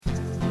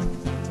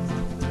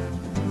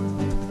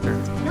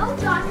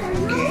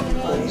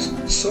Okay,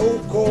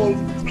 so-called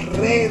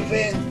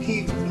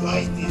preventive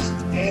blindness.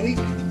 Eric,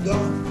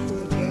 don't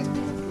forget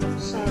to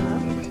say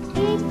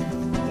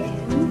preventive.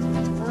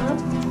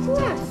 Of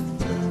course.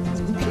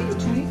 Okay,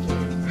 try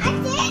again. I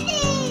did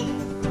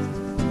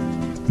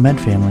it! Med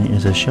Family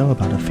is a show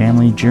about a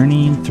family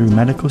journeying through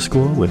medical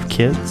school with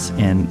kids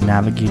and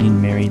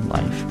navigating married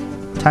life.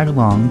 Tag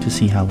along to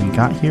see how we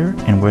got here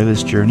and where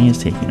this journey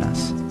is taking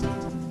us.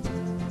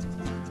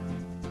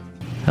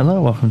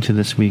 Hello, welcome to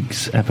this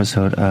week's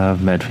episode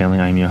of Med Family.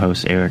 I'm your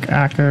host, Eric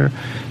Acker,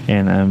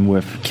 and I'm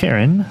with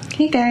Karen.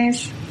 Hey,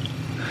 guys.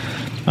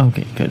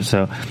 Okay, good.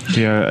 So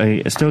we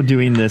are still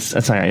doing this.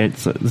 Sorry,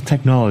 it's the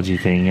technology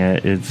thing.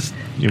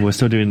 We're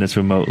still doing this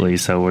remotely,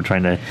 so we're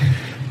trying to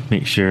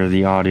make sure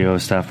the audio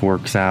stuff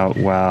works out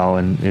well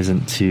and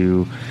isn't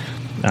too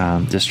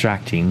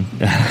distracting.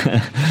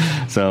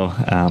 So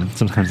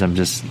sometimes I'm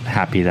just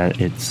happy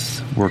that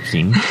it's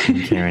working.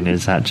 And Karen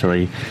is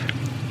actually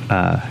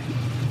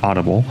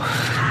audible.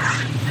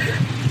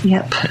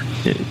 Yep.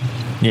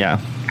 Yeah.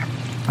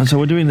 And so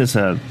we're doing this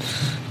a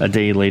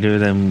day later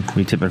than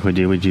we typically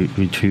do. We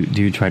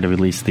do try to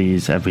release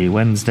these every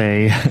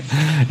Wednesday,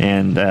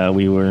 and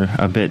we were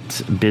a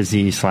bit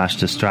busy /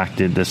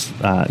 distracted this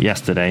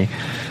yesterday,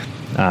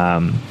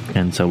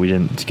 and so we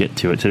didn't get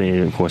to it today.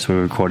 Of course,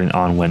 we're recording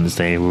on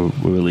Wednesday. We'll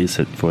release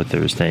it for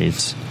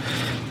Thursday's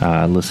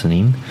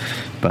listening,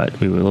 but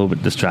we were a little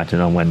bit distracted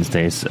on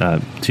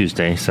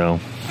Tuesday, so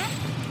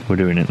we're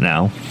doing it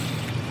now.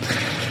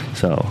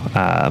 So,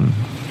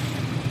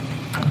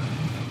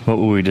 what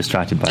were we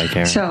distracted by,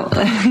 Karen? So,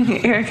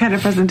 Eric had a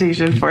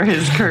presentation for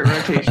his current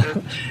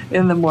rotation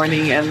in the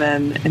morning, and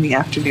then in the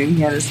afternoon,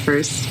 he had his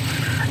first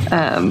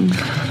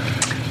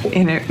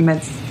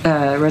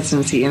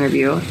residency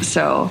interview.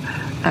 So,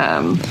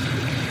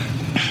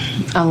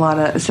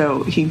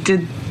 so he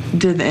did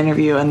the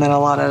interview, and then a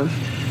lot of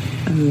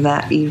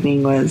that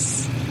evening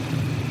was,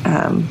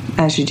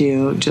 as you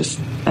do, just.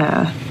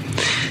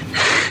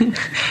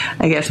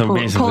 I guess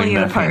pulling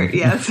it apart.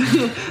 Yes,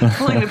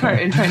 pulling it apart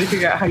and trying to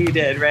figure out how you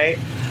did, right?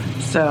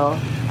 So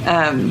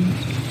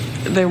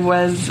there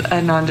was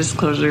a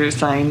non-disclosure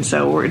sign,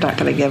 so we're not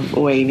going to give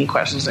away any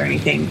questions or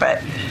anything.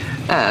 But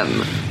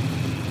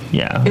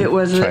it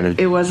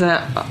was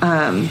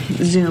a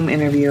Zoom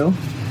interview,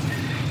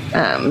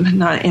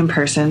 not in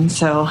person.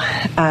 So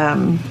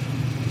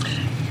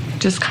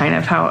just kind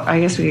of how I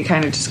guess we could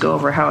kind of just go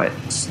over how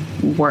it's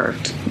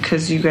worked,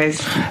 because you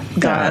guys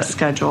got a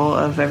schedule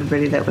of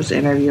everybody that was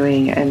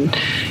interviewing, and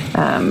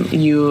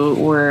you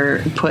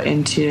were put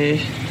into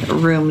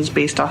rooms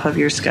based off of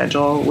your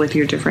schedule with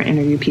your different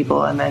interview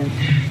people, and then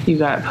you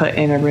got put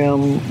in a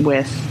room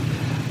with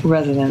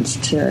residents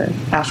to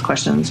ask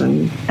questions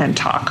and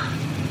talk.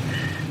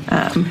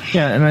 And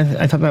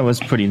I thought that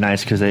was pretty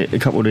nice, because a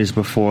couple of days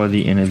before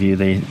the interview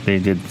they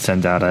did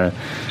send out a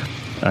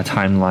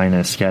timeline,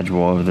 a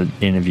schedule of the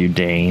interview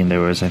day, and there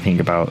was, I think,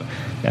 about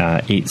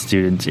 8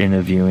 students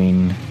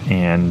interviewing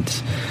and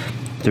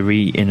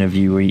 3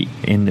 interviewees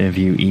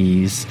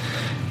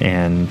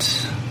and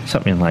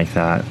something like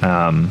that.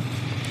 And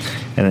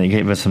they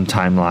gave us some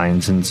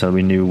timelines, and so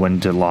we knew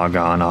when to log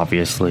on,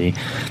 obviously.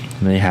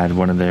 And they had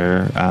one of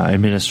their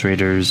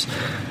administrators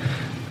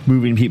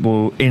moving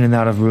people in and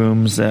out of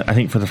rooms. I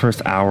think for the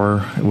first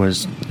hour it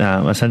was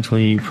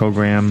essentially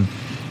program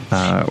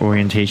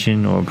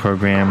orientation or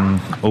program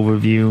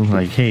overview,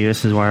 like, hey,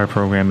 this is why our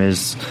program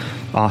is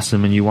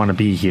awesome and you want to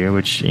be here,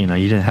 which, you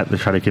didn't have to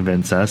try to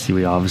convince us.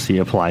 We obviously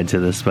applied to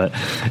this, but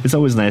it's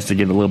always nice to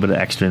get a little bit of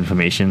extra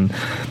information.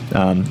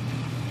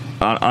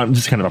 On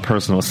just kind of a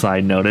personal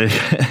side note,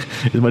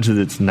 as much as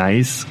it's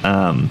nice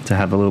to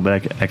have a little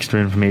bit of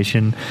extra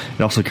information,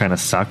 it also kind of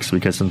sucks,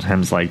 because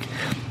sometimes, like,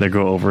 they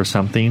go over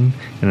something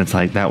and it's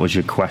like, that was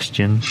your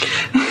question.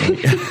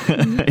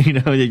 Like,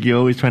 you're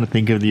always trying to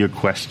think of your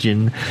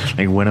question,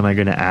 like, when am I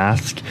going to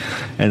ask?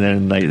 And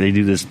then, like, they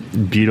do this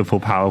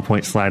beautiful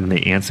PowerPoint slide and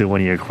they answer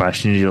one of your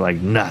questions. You're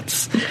like,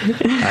 nuts.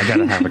 I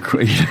gotta have a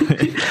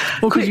question.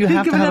 Well, because you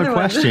have to have a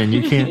question.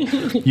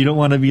 You don't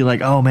want to be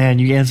like, oh man,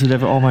 you answered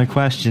all my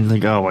questions.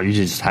 Like, oh, well, you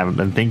just haven't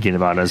been thinking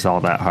about it. It's all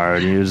that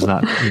hard. You're just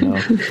not,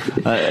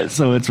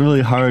 so it's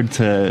really hard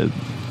to.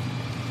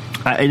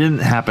 It didn't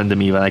happen to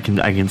me, but I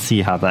can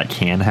see how that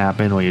can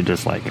happen, where you're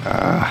just like,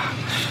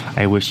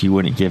 I wish you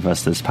wouldn't give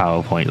us this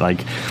PowerPoint.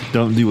 Like,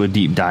 don't do a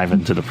deep dive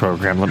into the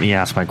program. Let me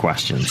ask my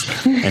questions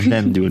and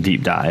then do a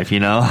deep dive.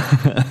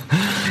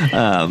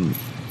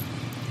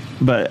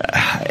 But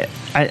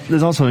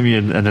there's also maybe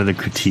another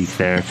critique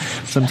there.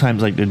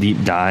 Sometimes, like, the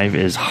deep dive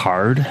is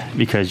hard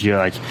because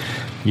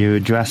you're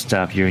dressed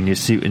up, you're in your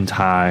suit and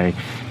tie,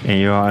 and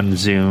you're on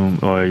Zoom,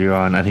 or you're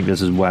on, I think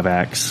this is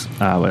WebEx,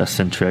 with a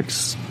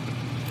Centrix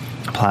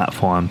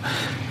platform,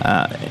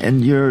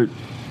 and you're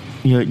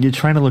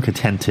trying to look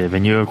attentive,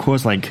 and you're, of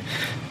course, like,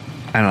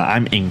 I don't know,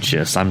 I'm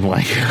anxious. I'm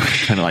like,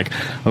 kind of like,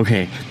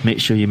 okay, make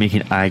sure you're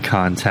making eye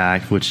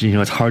contact, which,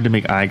 it's hard to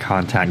make eye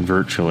contact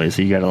virtually.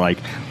 So you got to, like,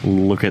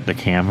 look at the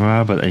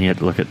camera, but then you have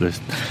to look at the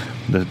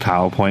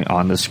PowerPoint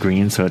on the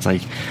screen. So it's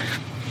like,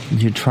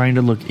 you're trying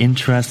to look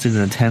interested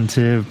and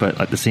attentive, but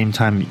at the same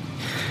time,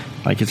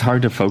 like, it's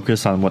hard to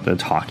focus on what they're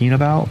talking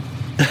about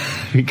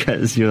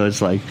because you're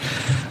just like,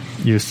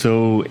 you're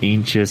so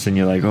anxious and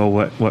you're like, oh,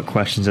 what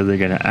questions are they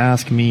going to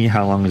ask me?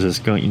 How long is this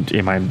going?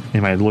 Am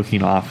I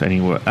looking off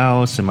anywhere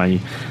else?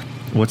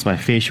 What's my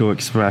facial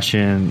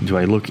expression? Do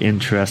I look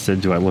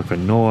interested? Do I look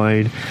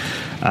annoyed?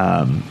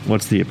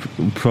 What's the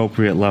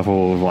appropriate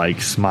level of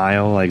like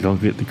smile? Like,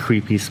 don't get the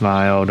creepy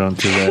smile. Don't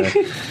do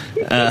the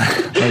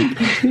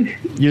like.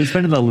 You're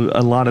spending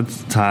a lot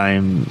of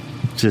time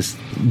just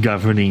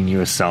governing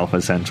yourself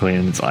essentially,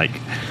 and it's like,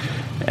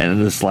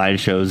 and the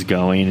slideshow's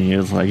going, and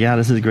you're just like, yeah,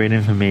 this is great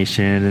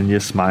information, and you're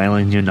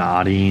smiling, you're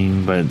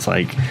nodding, but it's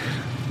like,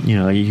 you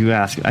know, you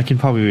ask, I can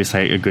probably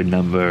recite a good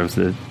number of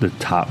the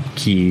top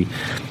key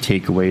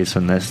takeaways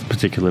from this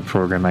particular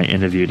program I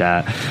interviewed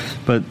at,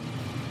 but,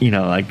 you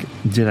know, like,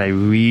 did I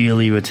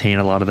really retain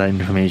a lot of that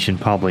information?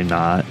 Probably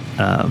not.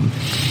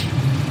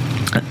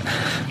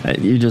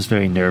 You're just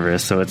very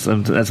nervous, so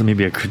that's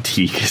maybe a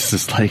critique. It's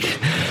just like,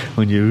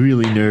 when you're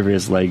really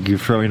nervous, like, you're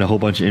throwing a whole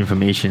bunch of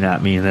information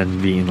at me and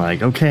then being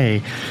like,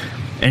 okay,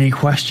 any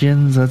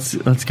questions?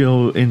 Let's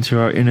go into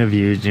our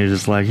interview. And you're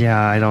just like, yeah,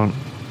 I don't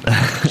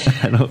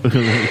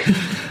really.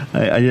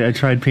 I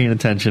tried paying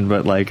attention,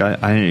 but like,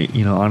 I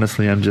you know,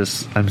 honestly,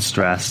 I'm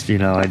stressed. You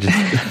know, I just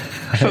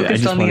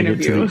focus on the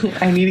interview.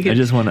 I'm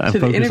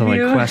focused on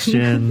my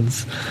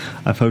questions.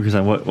 I focus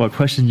on what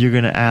questions you're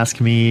going to ask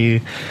me,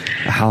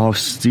 how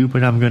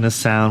stupid I'm going to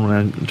sound when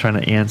I'm trying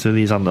to answer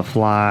these on the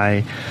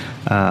fly.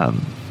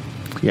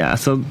 Yeah,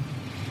 so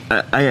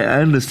I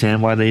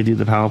understand why they do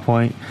the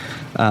PowerPoint,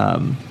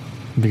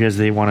 because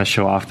they want to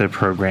show off their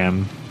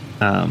program.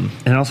 And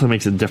it also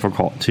makes it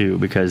difficult too,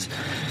 because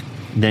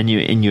then you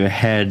in your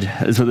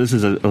head. So this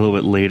is a little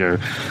bit later,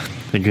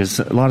 because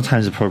a lot of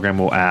times the program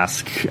will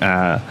ask.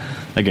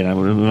 Again,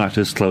 I'm not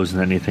disclosing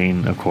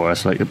anything, of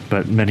course.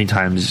 But many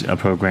times a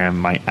program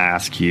might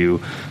ask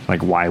you,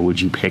 like, why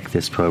would you pick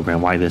this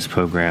program? Why this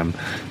program?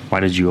 Why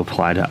did you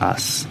apply to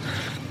us?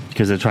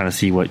 Because they're trying to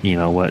see what's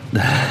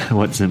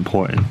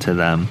important to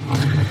them.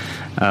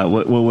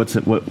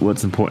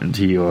 What's important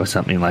to you, or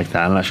something like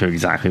that. I'm not sure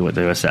exactly what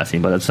they're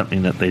assessing, but it's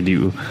something that they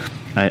do.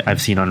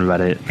 I've seen on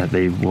Reddit that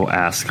they will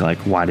ask, like,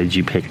 why did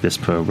you pick this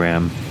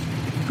program?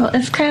 Well,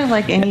 it's kind of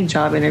like any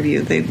job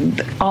interview. They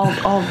all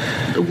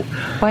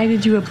why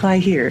did you apply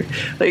here?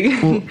 Like,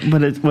 well,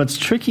 but what's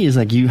tricky is,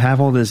 like, you've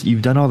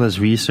done all this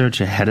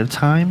research ahead of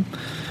time,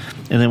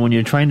 and then when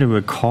you're trying to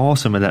recall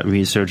some of that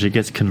research, it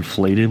gets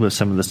conflated with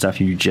some of the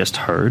stuff you just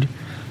heard.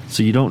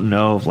 So you don't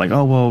know if, like,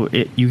 oh, well,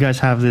 you guys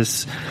have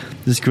this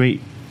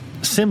great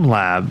sim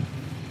lab,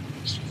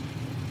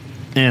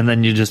 and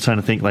then you're just trying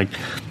to think, like,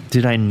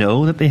 did I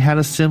know that they had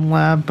a sim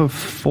lab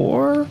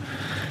before?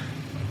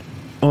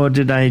 Or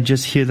did I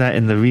just hear that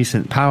in the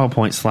recent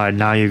PowerPoint slide?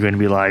 Now you're going to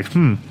be like,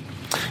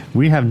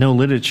 we have no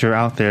literature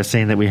out there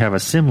saying that we have a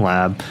sim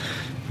lab.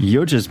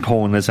 You're just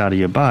pulling this out of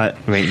your butt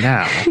right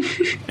now.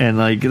 And,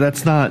 like,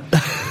 that's not...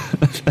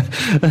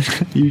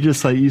 you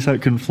start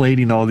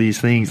conflating all these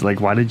things.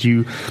 Like, why did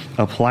you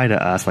apply to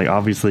us? Like,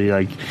 obviously,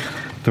 like,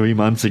 3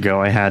 months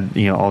ago I had,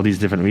 you know, all these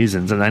different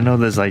reasons, and I know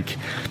there's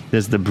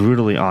the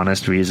brutally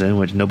honest reason,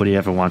 which nobody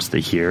ever wants to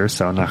hear,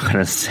 so I'm not going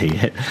to say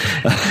it.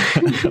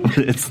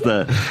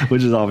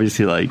 Which is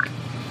obviously, like,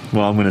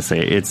 well, I'm going to say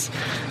it. It's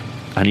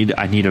I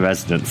need a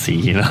residency,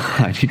 you know.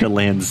 I need to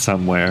land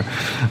somewhere,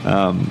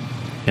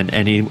 and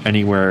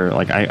anywhere,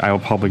 like, I will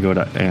probably go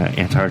to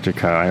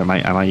Antarctica. I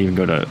might even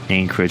go to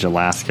Anchorage,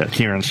 Alaska.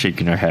 Kieran's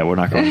shaking her head. We're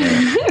not going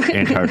to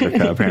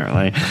Antarctica,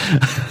 apparently.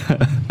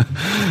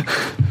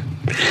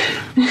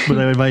 But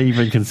I might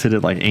even consider,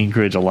 like,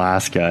 Anchorage,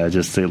 Alaska,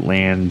 just to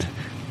land.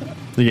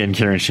 Again,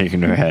 Karen's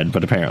shaking her head,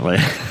 but apparently.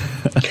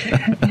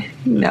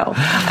 No.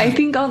 I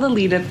think all the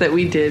lead up that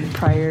we did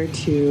prior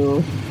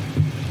to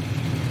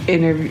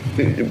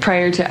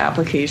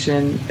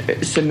application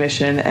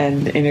submission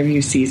and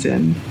interview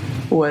season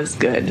was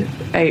good.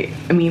 I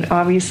mean,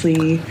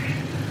 obviously,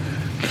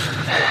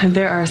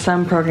 there are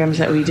some programs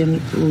that we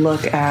didn't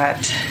look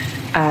at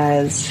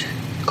as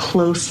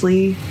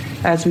closely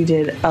as we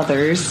did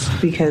others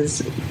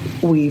because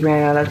we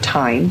ran out of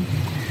time.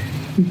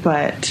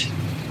 But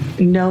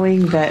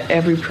knowing that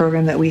every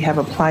program that we have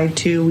applied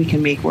to, we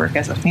can make work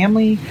as a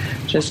family,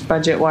 just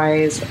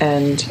budget-wise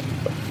and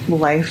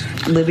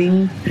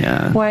living-wise,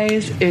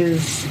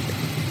 is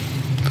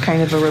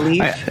kind of a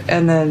relief.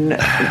 And then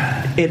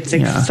it's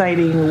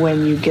exciting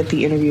when you get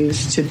the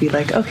interviews to be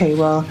like, okay,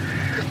 well,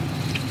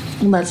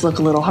 let's look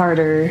a little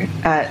harder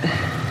at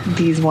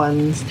these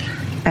ones,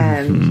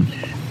 and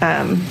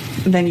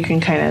then you can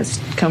kind of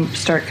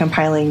start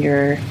compiling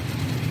your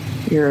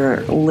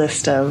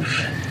list of,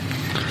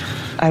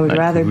 I would like,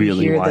 rather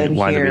really, be here than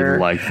why here.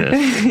 Why do we like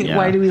this? Yeah.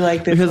 Why do we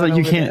like this? Because, like,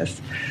 you can't.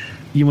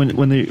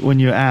 When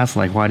you're asked,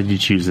 like, why did you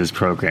choose this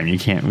program, you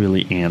can't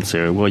really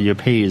answer, well, your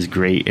pay is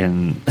great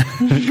and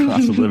the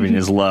cost of living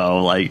is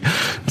low. Like,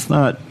 it's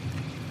not.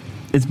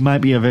 It might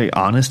be a very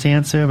honest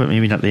answer, but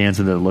maybe not the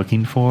answer they're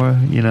looking for.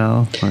 You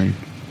know, like,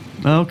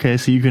 okay,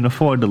 so you can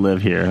afford to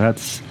live here.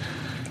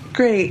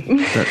 great.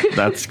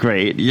 That's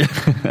great. Yeah,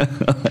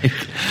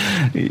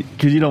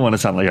 because you don't want to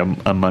sound like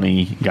a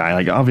money guy.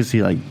 Like,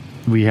 obviously, like,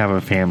 we have a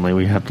family,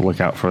 we have to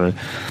look out for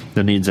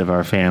the needs of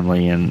our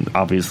family, and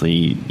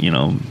obviously, you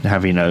know,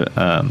 having a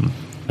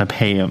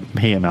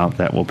pay amount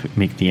that will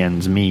make the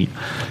ends meet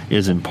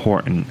is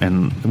important.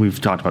 And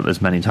we've talked about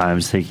this many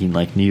times, taking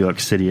like New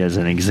York City as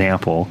an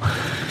example.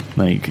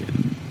 Like,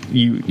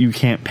 you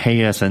can't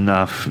pay us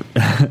enough.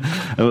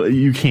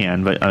 You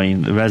can, but I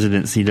mean, the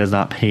residency does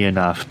not pay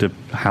enough to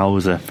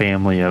house a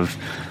family of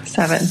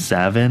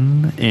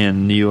seven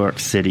in New York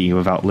City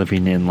without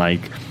living in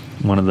like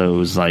one of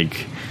those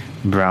like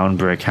brown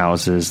brick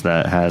houses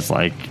that has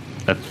like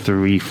a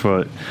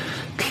 3-foot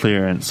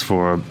clearance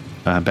for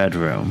a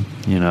bedroom.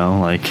 You know,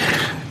 like,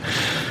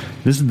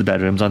 this is the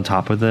bedrooms on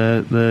top of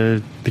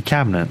the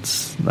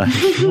cabinets. Like,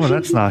 well,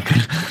 that's not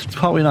good. It's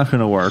probably not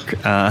going to work.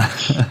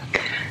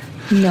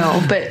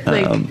 No, but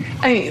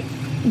like,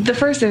 the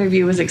first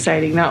interview was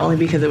exciting, not only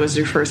because it was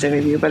your first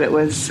interview, but it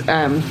was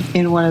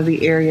in one of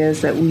the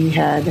areas that we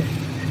had.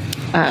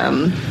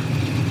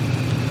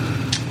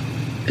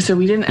 So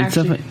we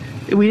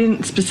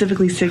didn't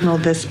specifically signal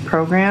this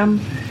program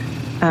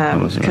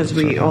because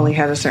we only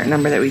had a certain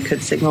number that we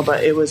could signal,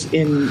 but it was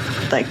in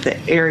like the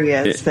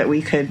areas that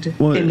we could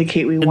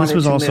indicate we wanted to. This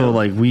was also move.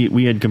 Like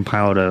we had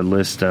compiled a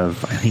list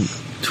of, I think,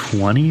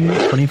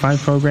 25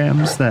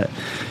 programs that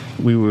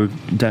we were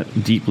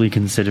deeply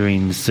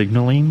considering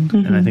signaling,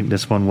 and I think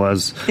this one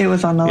was. It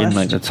was on the list.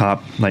 Like the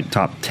top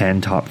 10,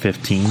 top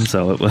 15,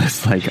 so it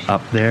was like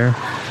up there.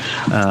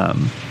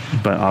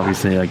 But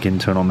obviously, like,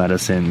 internal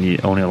medicine,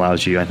 it only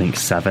allows you, I think,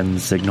 7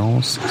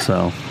 signals.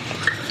 So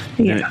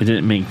it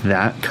didn't make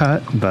that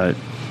cut, but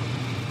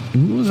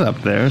it was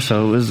up there.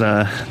 So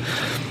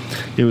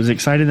it was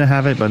exciting to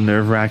have it, but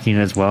nerve-wracking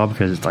as well,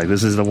 because it's like,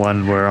 this is the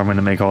one where I'm going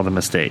to make all the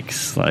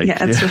mistakes. Like,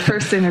 it's your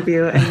first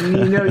interview, and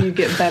you know you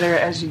get better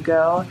as you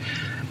go.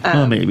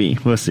 Well, maybe.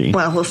 We'll see.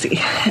 Well, we'll see.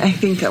 I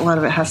think a lot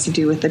of it has to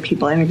do with the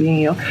people interviewing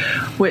you,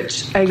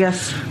 which I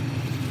guess...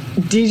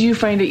 Did you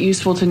find it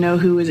useful to know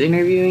who was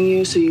interviewing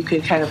you so you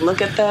could kind of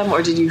look at them,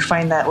 or did you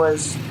find that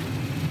was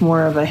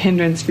more of a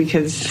hindrance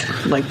because,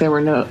 like, there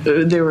were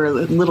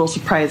little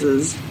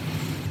surprises?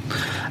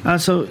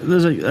 So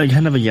there's a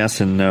kind of a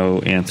yes and no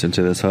answer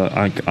to this. So,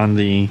 like, on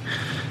the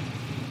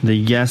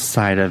yes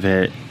side of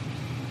it,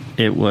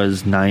 it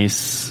was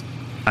nice.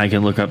 I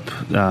can look up,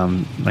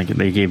 like,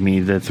 they gave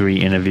me the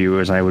 3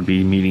 interviewers I would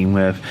be meeting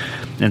with,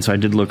 and so I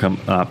did look them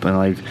up, and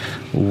like,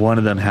 one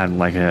of them had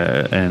like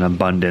an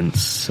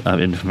abundance of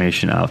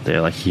information out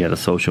there. Like, he had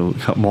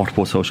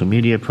multiple social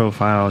media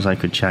profiles I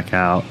could check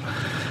out.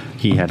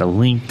 He had a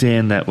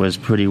LinkedIn that was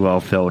pretty well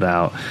filled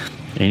out,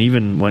 and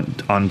even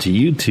went onto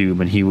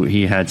YouTube, and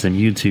he had some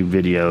YouTube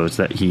videos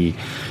that he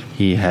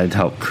had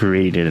helped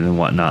created and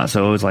whatnot.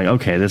 So it was like,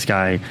 okay, this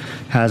guy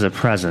has a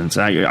presence.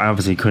 I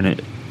obviously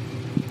couldn't,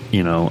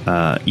 you know,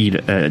 I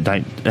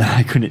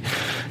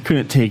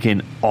couldn't take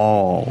in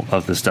all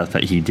of the stuff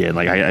that he did.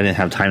 Like, I didn't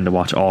have time to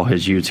watch all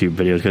his YouTube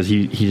videos, because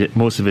he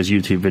most of his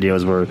YouTube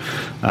videos were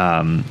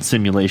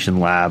simulation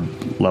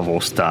lab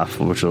level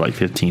stuff, which are like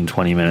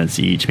 15-20 minutes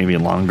each, maybe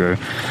longer.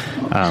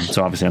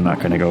 So obviously I'm not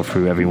going to go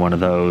through every one of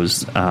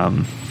those.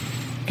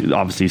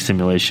 Obviously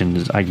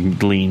simulations, I can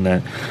glean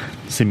that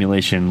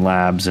simulation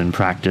labs and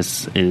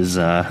practice is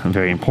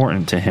very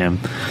important to him.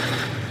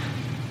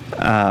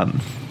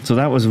 So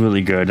that was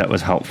really good. That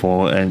was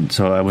helpful. And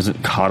so I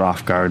wasn't caught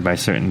off guard by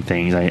certain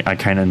things. I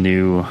kind of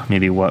knew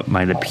maybe what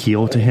might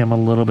appeal to him a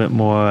little bit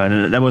more.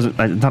 And that wasn't,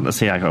 not to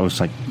say I was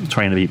like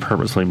trying to be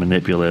purposely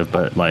manipulative,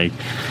 but like,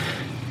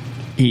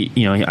 I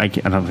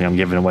don't think I'm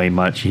giving away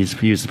much. He's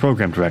the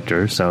program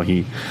director, so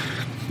he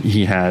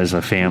has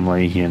a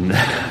family and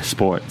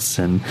sports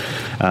and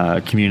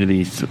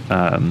communities,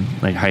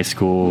 like high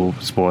school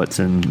sports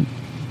and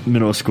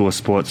middle school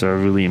sports are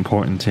really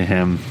important to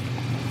him.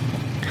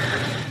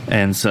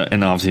 And so,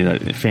 and obviously,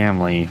 the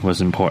family was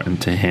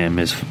important to him.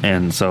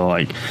 And so,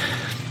 like,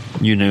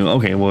 you knew,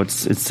 okay, well,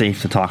 it's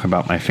safe to talk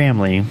about my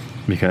family,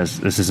 because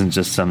this isn't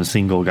just some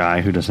single guy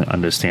who doesn't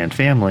understand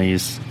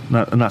families.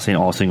 I'm not saying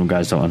all single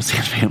guys don't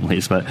understand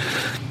families, but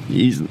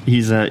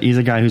he's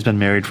a guy who's been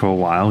married for a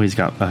while. He's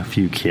got a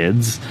few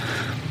kids.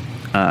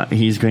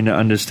 He's going to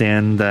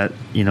understand that,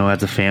 you know,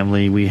 as a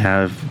family, we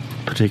have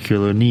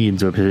particular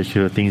needs or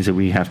particular things that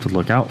we have to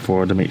look out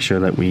for to make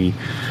sure that we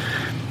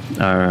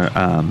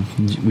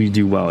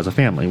do well as a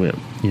family.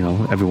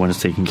 Everyone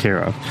is taken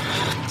care of.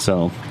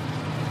 So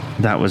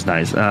that was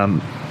nice.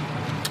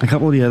 A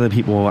couple of the other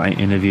people I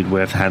interviewed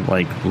with had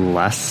like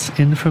less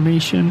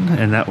information,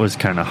 and that was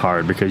kind of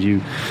hard, because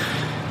you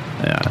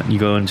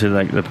go into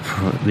like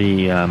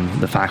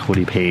the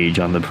faculty page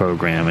on the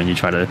program, and you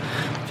try to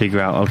figure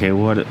out, okay,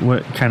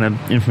 what kind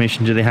of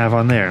information do they have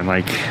on there? And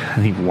like, I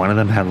think one of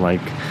them had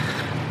like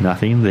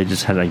nothing. They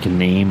just had like a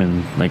name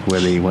and like where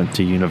they went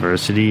to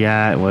university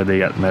at, where they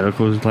got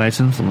medical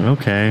license. I'm like,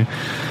 okay.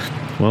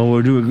 well,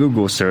 we'll do a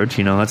Google search,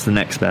 that's the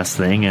next best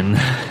thing. And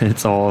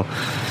it's all,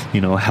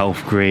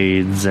 health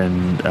grades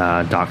and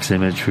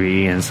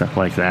doximetry and stuff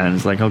like that. And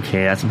it's like,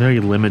 okay, that's very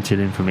limited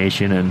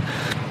information. And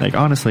like,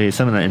 honestly,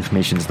 some of that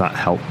information is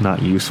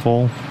not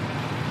useful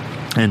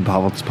and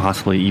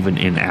possibly even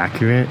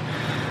inaccurate,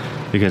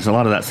 because a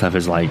lot of that stuff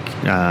is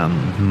like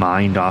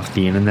mined off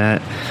the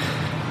internet.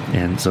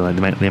 And so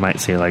they might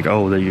say like,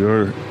 oh,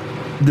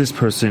 this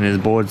person is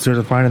board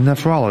certified in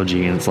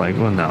nephrology, and it's like,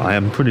 well, no,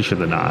 I'm pretty sure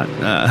they're not.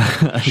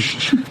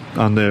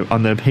 On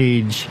their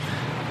page,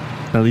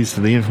 at least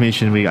the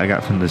information I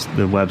got from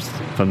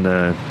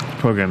the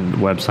program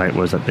website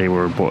was that they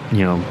were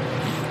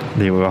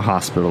they were a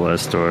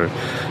hospitalist, or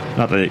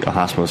not that a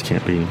hospitalist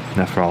can't be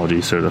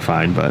nephrology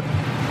certified, but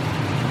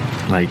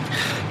like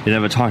they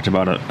never talked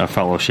about a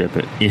fellowship.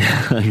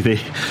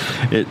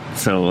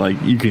 So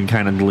like you can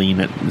kind of glean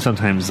that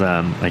sometimes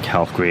like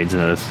health grades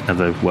and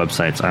other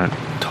websites aren't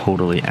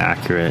totally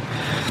accurate,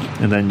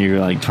 and then you're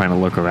like trying to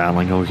look around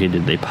like, okay,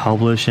 did they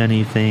publish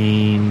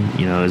anything?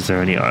 Is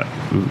there any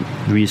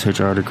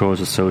research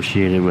articles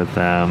associated with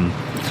them?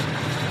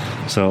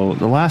 So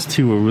the last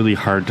two were really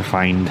hard to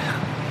find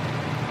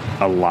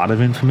a lot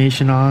of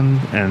information on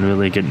and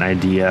really get an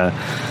idea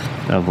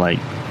of like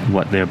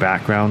what their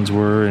backgrounds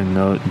were, and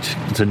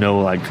to know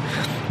like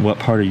what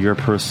part of your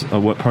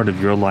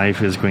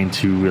life is going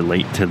to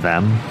relate to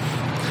them.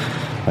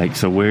 Like,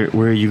 so where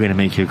are you going to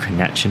make your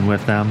connection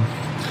with them?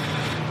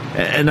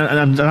 And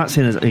I'm not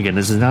saying this again.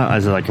 This is not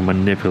as like a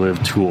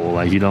manipulative tool.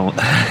 Like you don't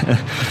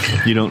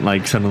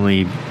like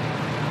suddenly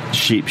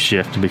shape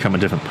shift to become a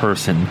different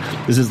person.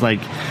 This is like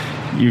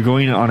you're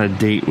going on a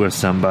date with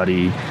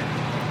somebody,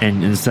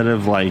 and instead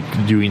of like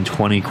doing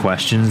 20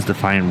 questions to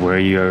find where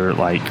you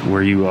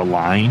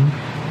align,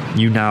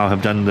 you now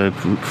have done the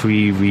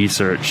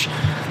pre-research,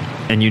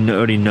 and you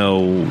already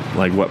know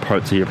like what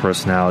parts of your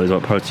personalities,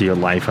 what parts of your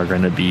life are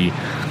going to be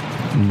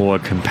more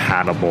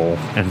compatible,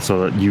 and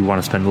so that you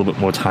want to spend a little bit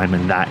more time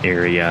in that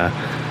area,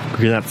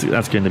 because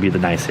that's going to be the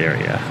nice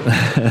area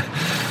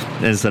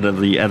instead of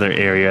the other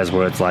areas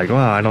where it's like, well,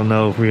 I don't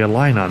know if we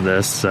align on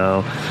this,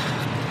 so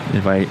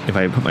if I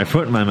put my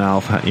foot in my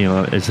mouth,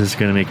 is this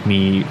going to make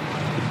me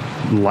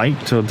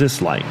liked or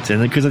disliked?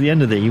 And because at the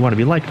end of the day, you want to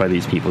be liked by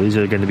these people. These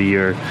are going to be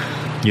your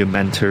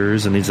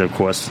mentors, and these, of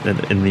course,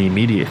 in the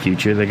immediate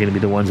future, they're going to be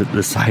the ones that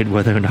decide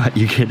whether or not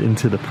you get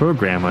into the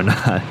program or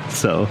not.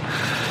 So,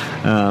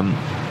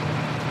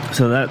 there's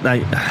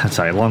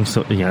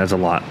a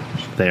lot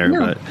there, no.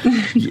 But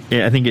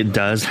I think it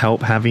does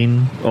help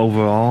having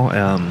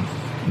overall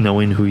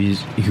knowing who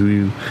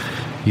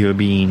you're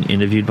being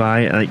interviewed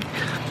by. Like,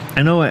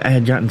 I know I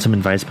had gotten some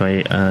advice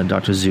by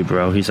Dr.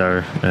 Zubro. He's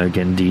our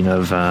dean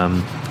of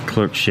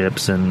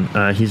clerkships, and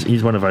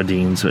he's one of our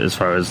deans as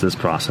far as this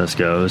process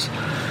goes.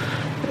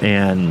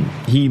 And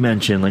he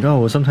mentioned like, oh,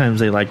 well, sometimes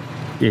they like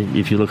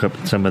if you look up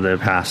some of their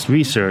past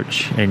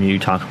research and you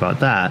talk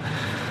about that.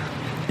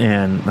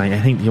 And like, I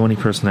think the only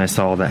person I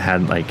saw that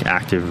had like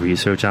active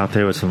research out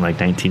there was from like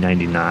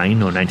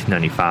 1999 or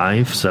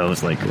 1995. So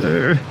it's like,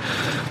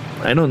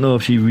 I don't know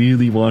if she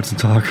really wants to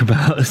talk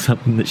about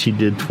something that she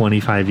did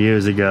 25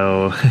 years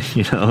ago.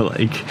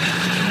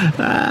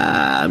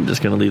 I'm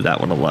just going to leave that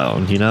one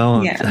alone,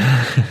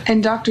 Yeah.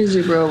 And Dr.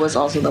 Zubro was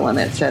also the one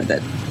that said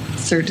that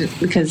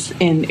because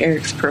in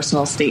Eric's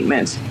personal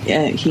statement,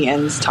 he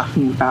ends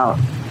talking about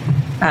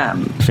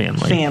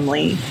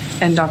family.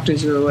 And Dr.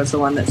 Zubro was the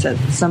one that said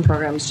some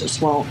programs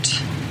just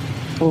won't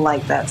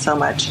like that so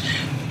much.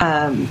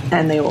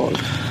 And they will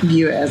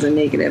view it as a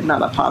negative,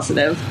 not a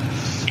positive.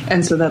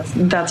 And so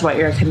that's why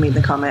Eric had made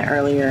the comment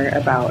earlier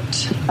about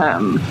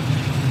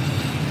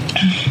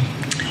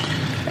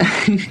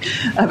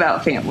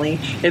about family.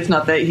 It's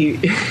not that he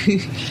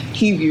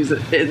views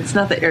it. It's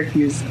not that Eric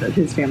views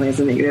his family as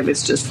a negative.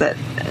 It's just that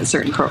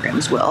certain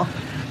programs will,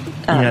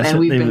 and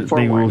we've been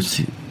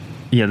forewarned.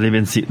 They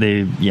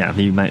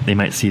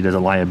might see it as a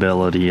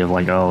liability of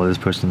like, oh, this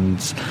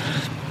person's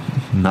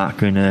not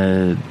going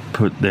to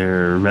put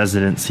their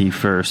residency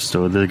first,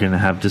 or they're going to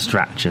have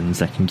distractions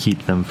that can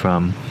keep them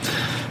from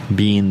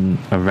being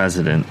a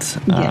resident.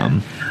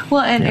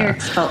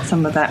 Eric's felt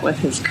some of that with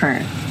his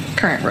current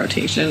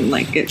rotation.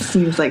 Like, it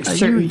seems like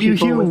certain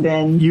people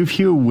within... You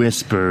hear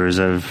whispers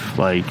of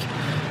like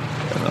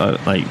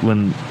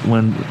when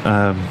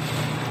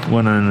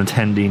an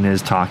attending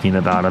is talking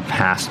about a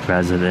past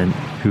resident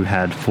who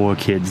had 4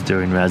 kids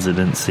during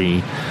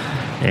residency,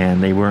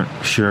 and they weren't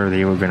sure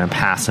they were going to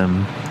pass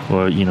him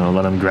or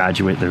let him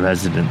graduate the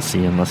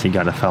residency unless he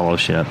got a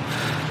fellowship,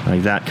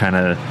 like that kind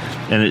of.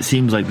 And it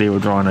seems like they were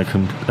drawing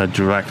a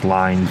direct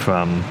line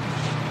from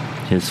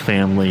his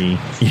family,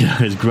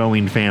 his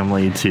growing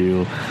family,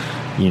 to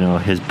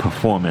his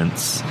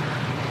performance.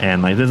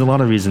 And like, there's a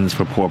lot of reasons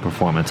for poor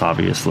performance,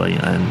 obviously,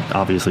 and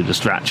obviously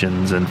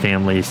distractions, and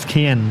families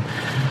can,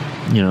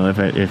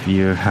 if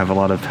you have a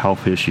lot of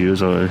health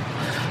issues, or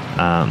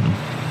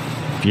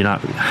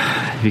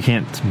if you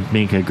can't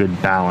make a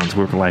good balance,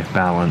 work-life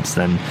balance,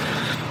 then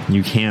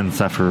you can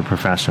suffer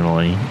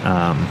professionally.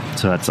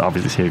 So that's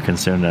obviously a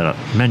concern that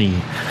many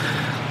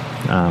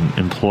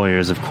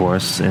employers, of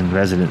course, and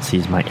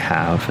residencies might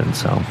have. And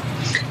so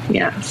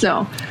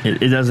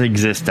it does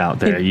exist out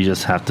there. You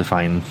just have to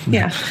find,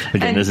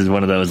 again, this is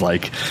one of those,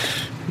 like,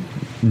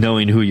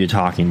 knowing who you're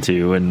talking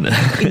to. And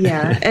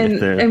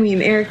and I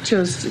mean, Eric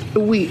chose,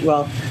 we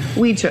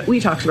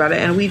talked about it,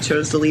 and we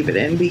chose to leave it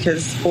in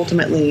because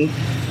ultimately,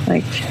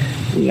 like,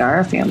 we are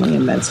a family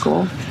in med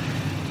school.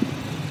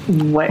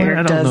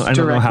 I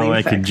don't know how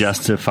I could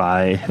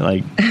justify,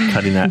 like,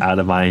 cutting that out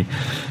of my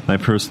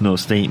personal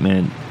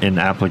statement and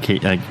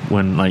applicate, like,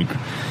 when, like,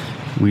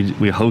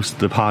 we host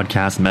the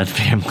podcast Med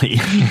Family.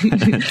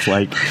 It's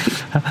like,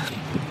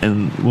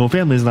 and well,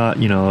 family is not,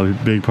 a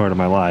big part of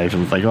my life.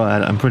 It's like,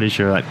 I'm pretty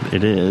sure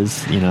it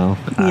is,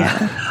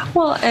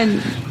 Well,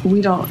 and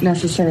we don't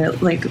necessarily,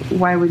 like,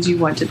 why would you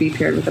want to be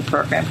paired with a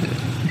program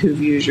who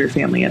views your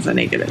family as a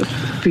negative?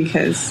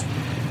 Because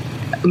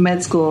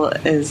med school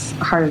is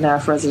hard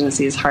enough,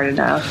 residency is hard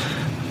enough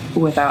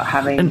without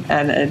having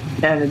an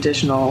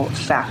additional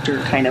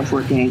factor kind of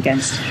working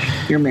against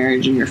your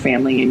marriage and your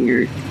family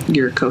and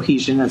your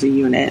cohesion as a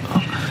unit.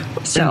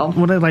 So and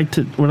what I like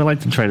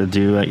to try to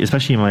do, like,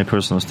 especially in my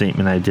personal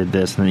statement, I did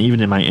this, and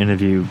even in my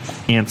interview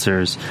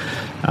answers,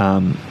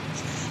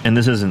 and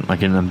this isn't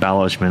like an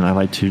embellishment, I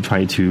like to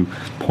try to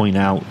point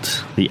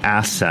out the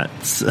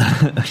assets,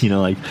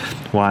 like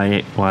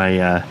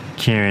why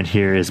Karen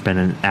here has been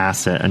a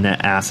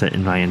net asset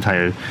in my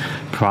entire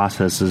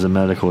process as a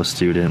medical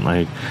student,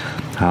 like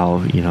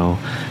how,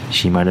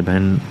 she might have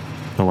been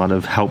a lot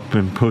of help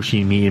in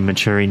pushing me and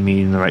maturing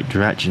me in the right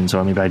direction.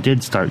 So maybe I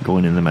did start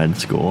going into med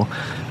school,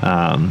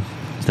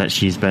 that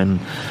she's been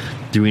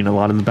doing a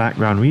lot of the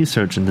background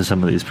research into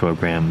some of these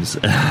programs.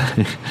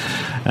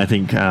 I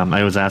think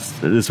I was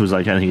asked, this was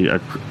like, I think, a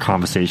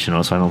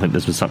conversational, so I don't think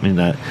this was something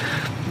that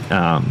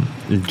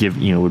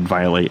would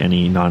violate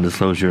any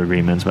non-disclosure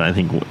agreements, but I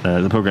think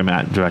the program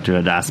director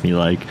had asked me,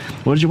 like,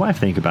 what does your wife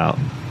think about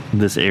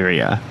this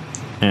area?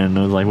 And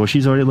I was like, well,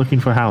 she's already looking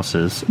for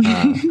houses.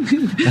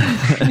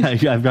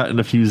 I've gotten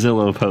a few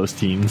Zillow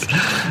postings.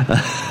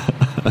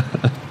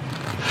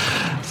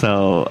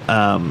 So,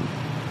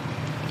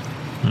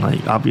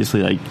 like,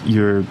 obviously, like,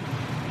 you're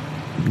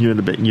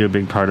a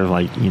big part of,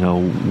 like,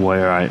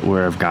 where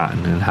I've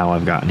gotten and how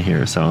I've gotten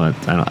here. So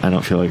I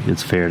don't feel like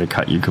it's fair to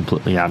cut you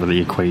completely out of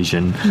the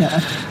equation.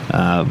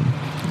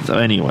 So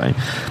anyway,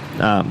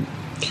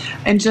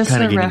 and just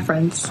a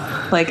reference,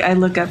 like, I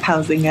look up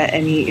housing at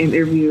any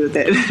interview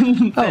that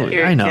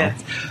Eric I know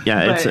gets.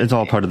 Yeah, it's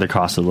all part of the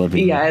cost of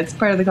living. Yeah, it's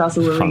part of the cost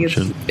of living.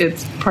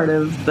 It's part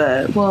of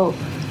the,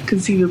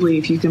 conceivably,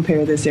 if you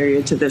compare this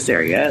area to this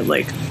area,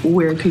 like,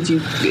 where could you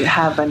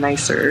have a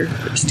nicer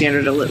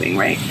standard of living,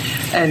 right?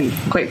 And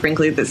quite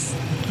frankly, this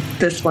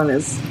one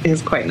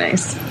is quite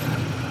nice.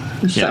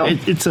 So,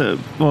 it's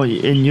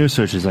in your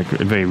search is, like,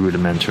 very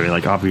rudimentary.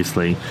 Like,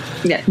 obviously,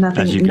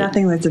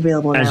 nothing that's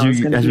available now is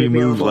going to be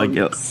available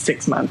in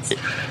 6 months.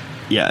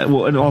 Yeah,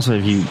 well, and also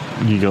if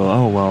you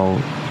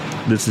go,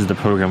 this is the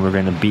program we're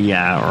going to be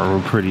at, or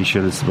we're pretty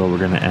sure this is where we're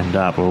going to end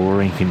up, or we're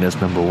ranking this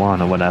number one,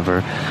 or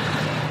whatever.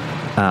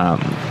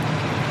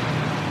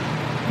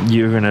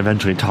 You're going to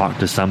eventually talk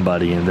to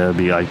somebody, and they'll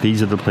be like,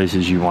 these are the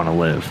places you want to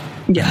live.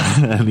 Yes.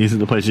 And these are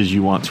the places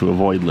you want to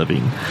avoid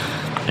living.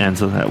 And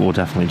so that will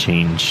definitely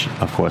change,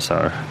 of course,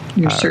 our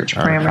search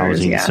parameters,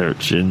 housing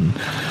search. And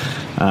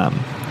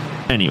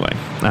anyway,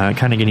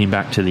 kind of getting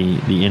back to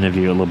the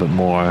interview a little bit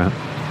more.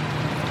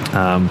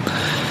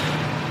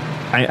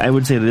 I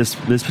would say this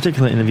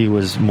particular interview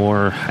was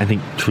more, I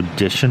think,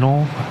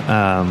 traditional.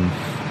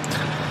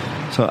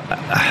 So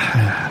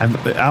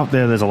out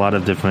there's a lot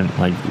of different,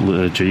 like,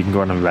 literature. You can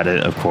go on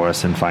Reddit, of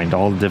course, and find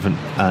all the different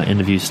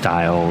interview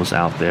styles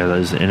out there.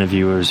 There's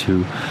interviewers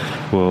who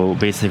will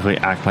basically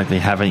act like they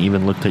haven't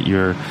even looked at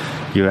your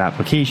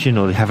application,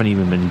 or they haven't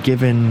even been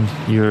given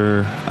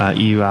your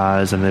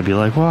EUIs, and they'd be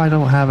like, well, I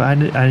don't have,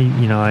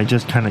 I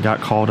just kind of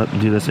got called up to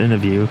do this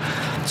interview,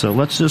 so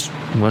let's just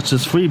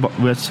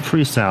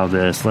freestyle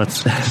this.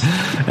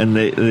 And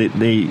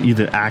they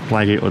either act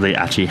like it or they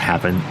actually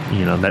haven't.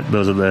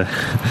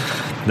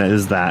 That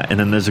is that. And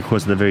then there's, of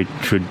course, the very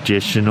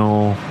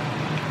traditional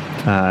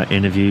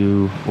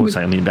interview.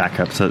 Back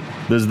up. So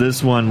there's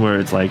this one where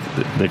it's like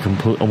the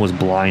complete, almost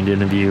blind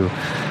interview.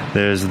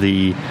 There's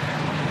the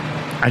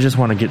I just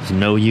want to get to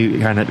know you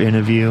kind of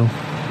interview,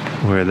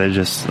 where they're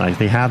just like,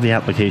 they have the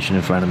application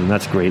in front of them.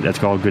 That's great.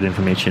 That's all good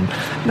information.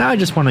 Now I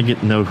just want to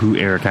get to know who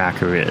Eric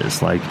Acker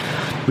is. Like,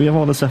 we have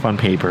all this stuff on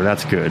paper.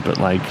 That's good. But,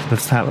 like,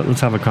 let's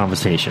have a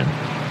conversation.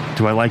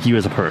 Do I like you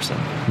as a person?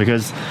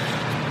 Because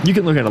you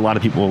can look at a lot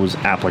of people's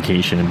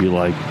application and be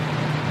like,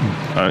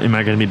 am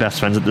I going to be best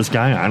friends with this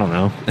guy? I don't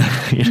know.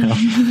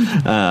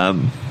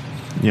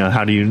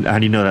 How do you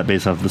know that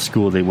based off the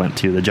school they went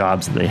to, the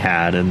jobs that they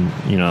had, and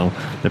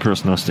the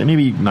personal statement?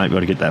 Maybe you might be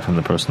able to get that from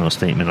the personal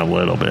statement a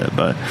little bit,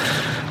 but,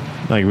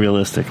 like,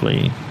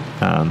 realistically,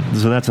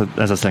 so that's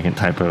a second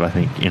type of, I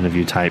think,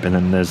 interview type. And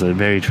then there's a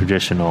very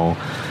traditional,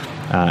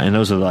 and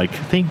those are like,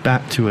 think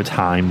back to a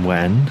time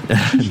when.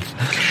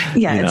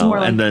 It's more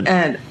like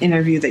an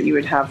interview that you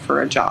would have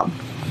for a job.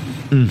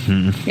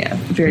 Yeah,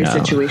 very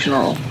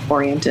situational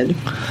oriented.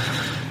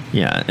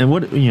 Yeah, and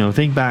what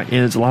think back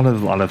is a lot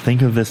of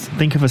think of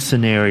a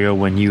scenario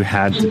when you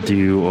had to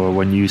do, or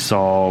when you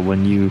saw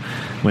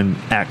when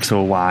X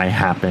or Y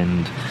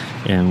happened,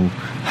 and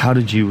how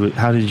did you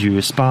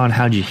respond?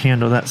 How did you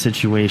handle that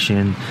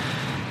situation?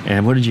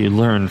 And what did you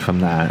learn from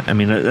that? I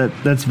mean,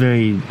 that's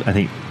very, I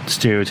think,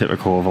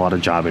 stereotypical of a lot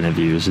of job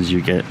interviews, is you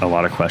get a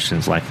lot of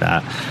questions like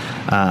that.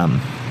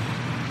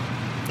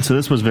 So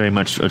this was very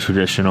much a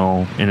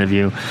traditional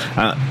interview.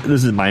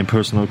 This is my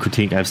personal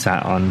critique.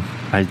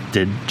 I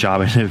did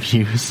job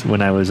interviews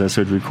when I was a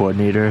surgery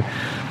coordinator.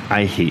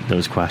 I hate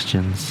those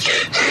questions.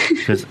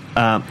 Because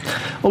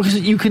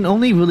you can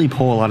only really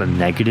pull a lot of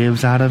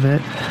negatives out of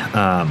it.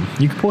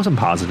 You can pull some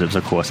positives,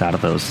 of course, out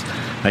of those,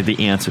 like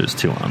the answers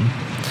to them.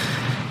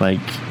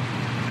 Like,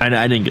 I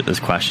didn't get this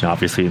question,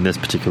 obviously, in this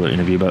particular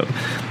interview, but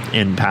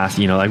in past,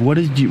 like, what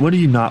did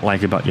you not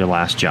like about your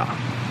last job?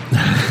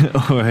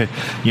 Or,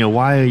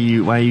 why are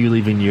you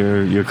leaving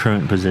your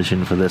current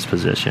position for this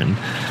position?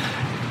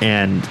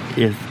 And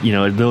if,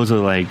 those are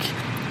like,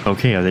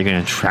 okay, are they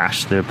going to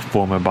trash their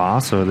former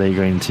boss, or are they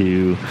going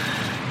to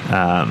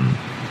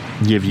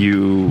give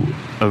you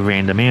a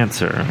random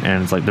answer?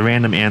 And it's like, the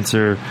random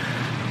answer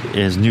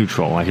is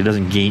neutral, like it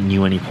doesn't gain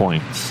you any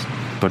points,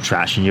 but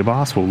trashing your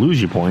boss will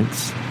lose you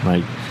points.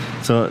 Like,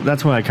 so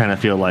that's why I kind of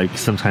feel like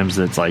sometimes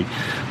it's like,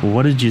 well,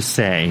 what did you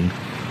say?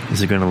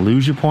 Is it going to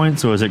lose you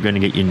points, or is it going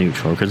to get you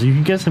neutral? Because you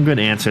can get some good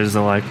answers.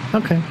 They're like,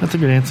 okay, that's a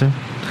good answer.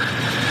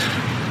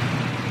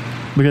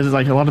 Because it's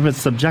like, a lot of it's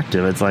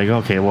subjective. It's like,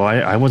 okay, well,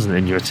 I wasn't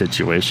in your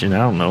situation. I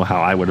don't know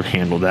how I would have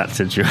handled that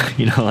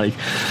situation. Like,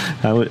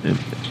 I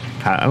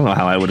don't know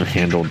how I would have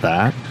handled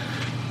that.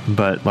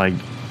 But like,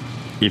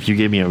 if you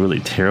give me a really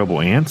terrible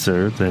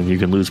answer, then you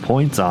can lose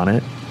points on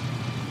it.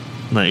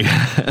 Like,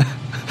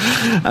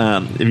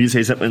 if you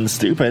say something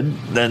stupid,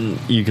 then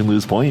you can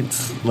lose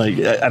points. Like,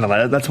 I don't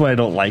know. That's why I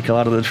don't like a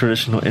lot of the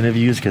traditional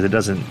interviews, because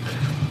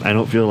I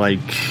don't feel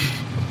like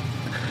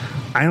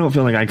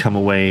I come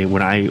away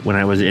when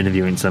I was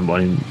interviewing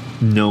somebody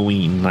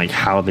knowing like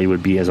how they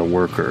would be as a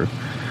worker.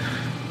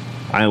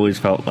 I always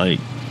felt like,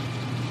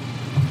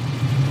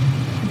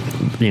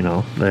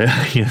 are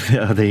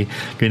they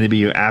going to be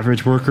your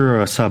average worker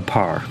or a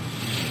subpar?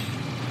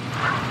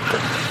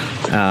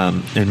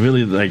 And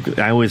really, like,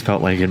 I always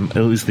felt like, in at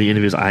least the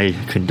interviews I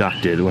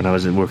conducted when I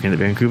was working at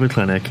the Vancouver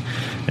clinic,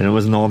 and it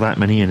wasn't all that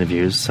many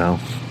interviews, so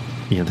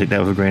take that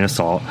with a grain of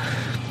salt.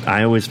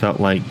 I always felt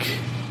like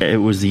it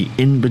was the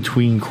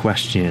in-between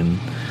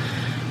question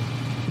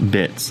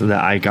bits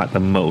that I got the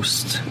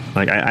most.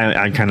 Like,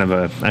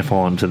 I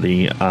fall into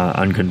the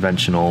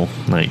unconventional,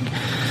 like,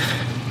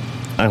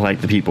 I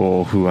like the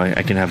people who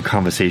I can have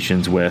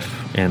conversations with,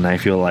 and I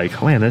feel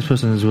like, oh man, this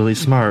person is really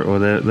smart, or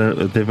they're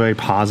a very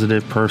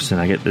positive person.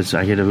 I get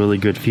a really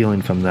good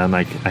feeling from them.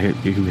 Like,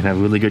 you can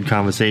have really good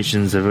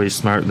conversations. They're very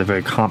smart. They're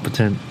very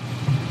competent.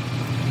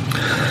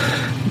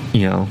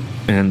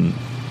 And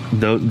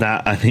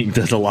that I think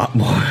does a lot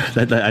more.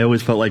 That I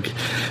always felt like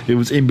it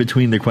was in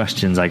between the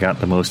questions I got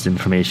the most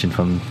information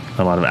from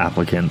a lot of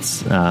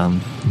applicants,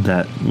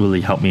 that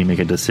really helped me make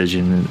a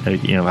decision.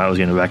 If I was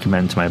going to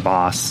recommend to my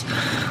boss,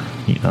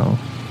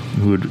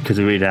 because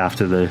right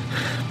after the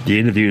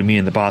interview, me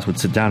and the boss would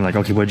sit down and like,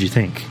 okay, what did you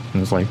think? And it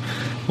was like,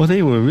 well,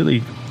 they were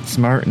really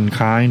smart and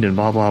kind and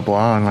blah blah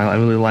blah, and I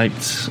really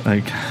liked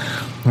like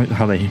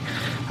how they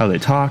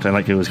talked. I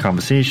liked it was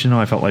conversational.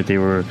 I felt like they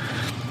were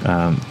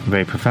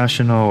very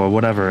professional or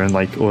whatever, and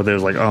like, or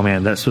there's like, oh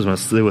man, it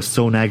was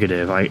so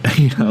negative. I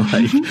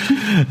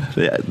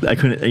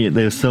couldn't.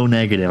 They were so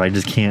negative. I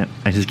just can't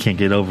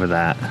get over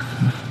that.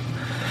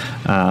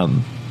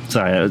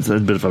 Sorry, it's a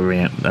bit of a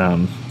rant.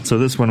 So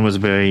this one was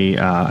very,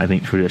 I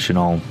think,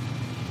 traditional,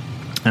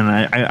 and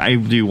I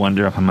do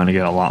wonder if I'm going to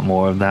get a lot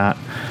more of that,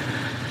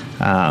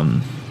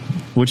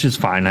 which is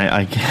fine.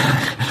 I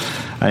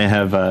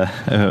have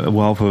a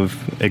wealth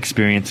of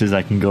experiences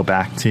I can go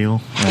back to.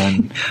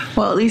 And,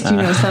 well, at least some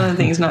of the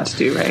things not to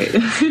do, right?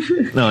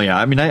 No, yeah.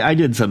 I mean, I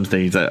did some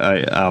things.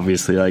 I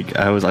obviously, like,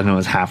 I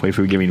was halfway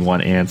through giving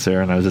one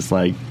answer, and I was just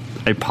like,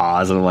 I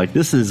paused, and I'm like,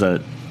 this is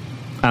a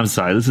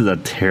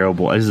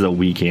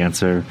weak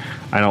answer.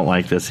 I don't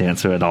like this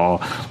answer at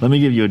all. Let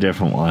me give you a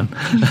different one.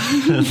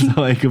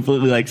 So I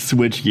completely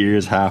switched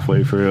gears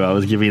halfway through. I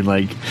was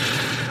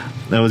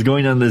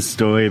going on this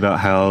story about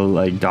how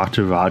like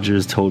Dr.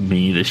 Rogers told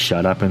me to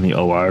shut up in the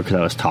OR because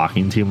I was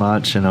talking too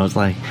much, and I was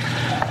like,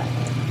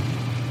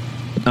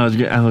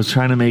 I was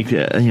trying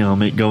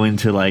to go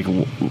into like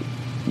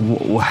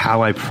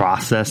how I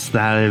processed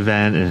that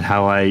event and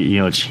how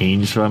I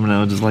changed from it. And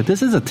I was just like,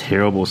 this is a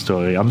terrible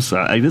story. I'm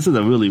sorry. This is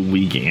a really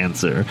weak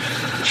answer.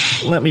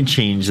 Let me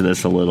change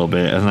this a little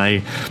bit. And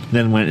I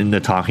then went into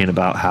talking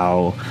about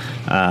how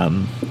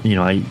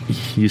I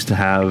used to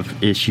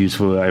have issues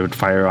where I would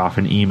fire off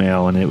an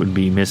email and it would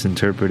be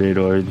misinterpreted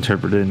or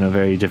interpreted in a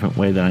very different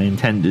way than I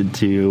intended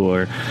to,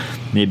 or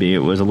maybe it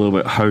was a little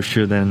bit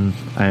harsher than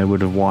I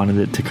would have wanted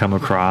it to come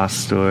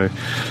across, or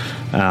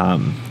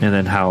and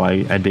then how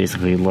I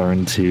basically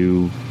learned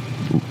to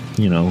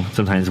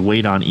sometimes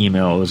wait on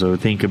emails or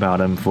think about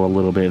them for a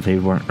little bit if they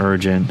weren't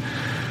urgent.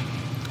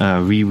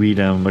 Reread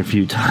them a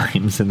few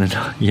times and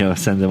then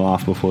send them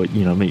off before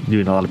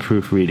doing a lot of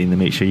proofreading to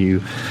make sure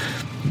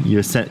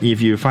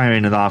if you're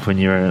firing it off when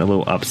you're a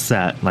little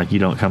upset, like you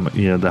don't come,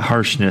 the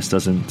harshness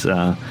doesn't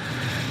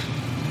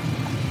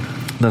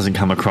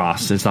come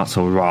across. It's not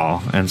so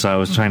raw. And so I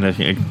was trying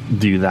to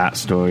do that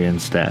story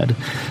instead.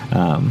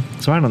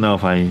 So I don't know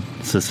if I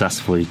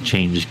successfully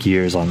changed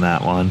gears on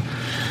that one.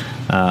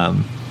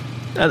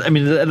 I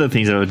mean, the other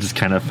things that were just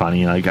kind of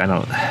funny. Like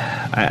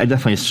I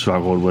definitely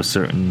struggled with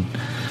certain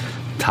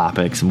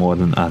topics more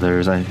than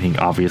others. I think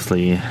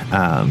obviously,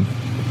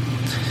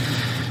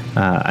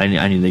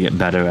 I need to get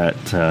better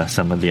at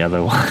some of the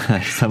other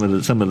ones,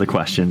 some of the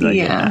questions I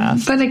get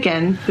asked. But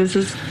again, this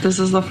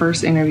is the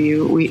first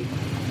interview.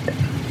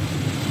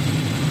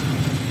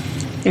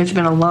 It's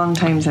been a long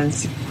time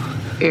since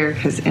Eric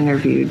has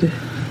interviewed,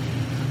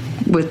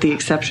 with the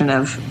exception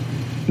of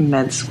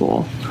med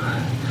school.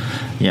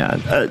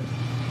 Yeah.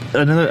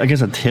 Another, I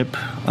guess, a tip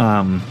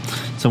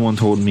someone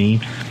told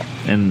me,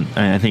 and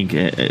I think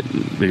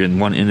in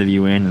one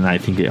interview and I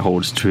think it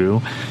holds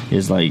true,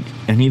 is like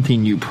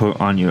anything you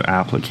put on your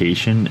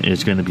application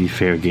is going to be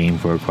fair game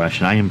for a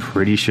question. I am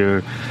pretty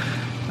sure.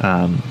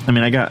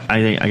 I got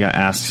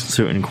asked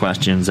certain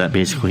questions that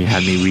basically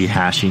had me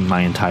rehashing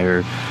my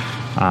entire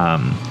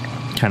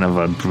kind of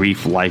a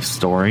brief life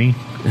story.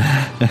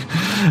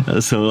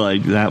 So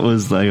like that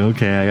was like,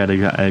 okay,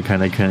 I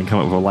kind of come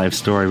up with a life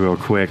story real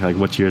quick, like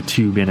what's your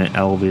 2-minute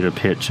elevator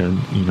pitch and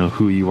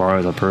who you are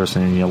as a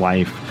person in your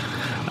life,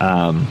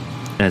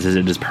 as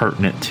it is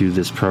pertinent to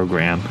this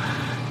program.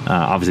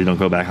 Obviously don't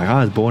go back like,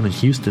 I was born in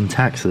Houston,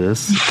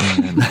 Texas,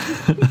 and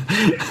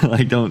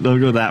like don't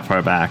go that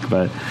far back,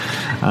 but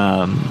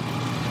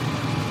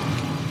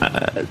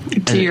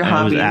to your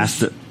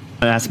hobbies.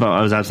 I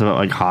was asked about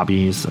like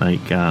hobbies,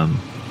 like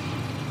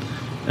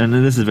and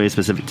this is very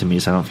specific to me,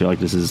 so I don't feel like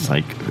this is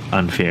like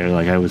unfair.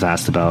 Like I was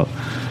asked about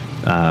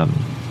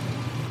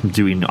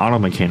doing auto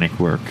mechanic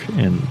work,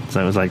 and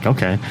so I was like,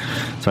 okay.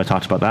 So I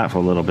talked about that for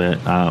a little bit.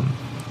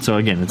 So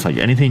again, it's like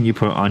anything you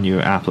put on your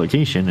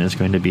application is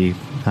going to be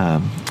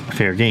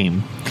fair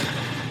game,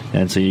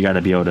 and so you got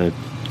to be able to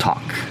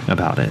talk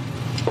about it,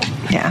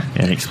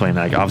 and explain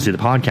that. Like, obviously, the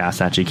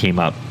podcast actually came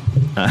up.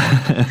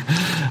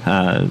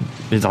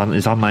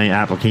 It's on my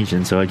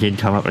application, so it can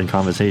come up in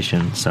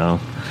conversation. So.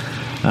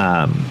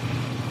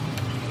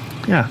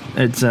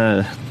 It's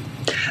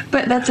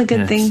but that's a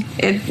good thing.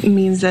 It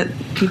means that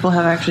people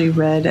have actually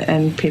read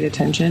and paid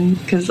attention,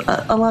 because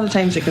a lot of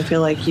times it can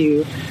feel like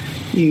you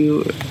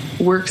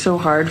work so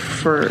hard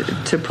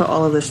to put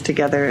all of this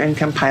together and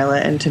compile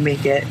it and to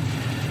make it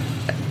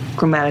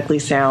grammatically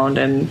sound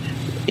and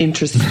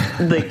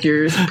like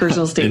your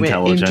personal statement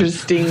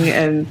interesting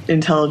and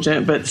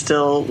intelligent, but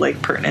still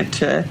like pertinent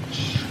to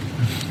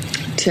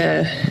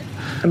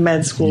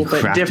med school,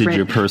 but different,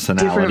 your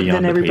personality different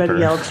than everybody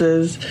paper.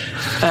 else's.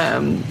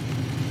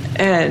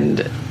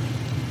 And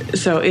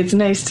so it's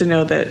nice to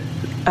know that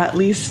at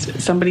least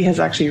somebody has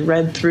actually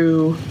read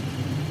through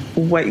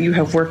what you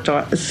have worked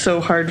on so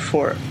hard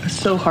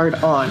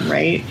on,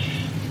 right?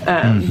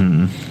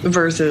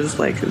 Versus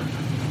like,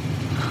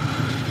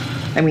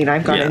 I mean,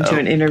 I've gone into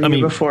an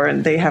interview before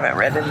and they haven't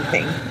read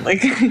anything.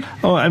 Like,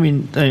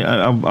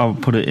 I'll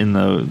put it in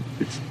the,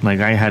 like,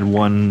 I had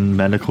one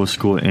medical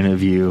school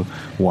interview,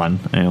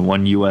 and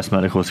one U.S.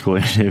 medical school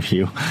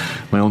interview,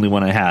 my only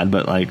one I had,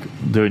 but like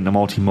during the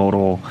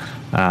multimodal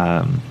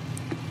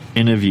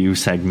interview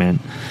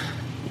segment,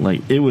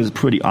 like it was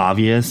pretty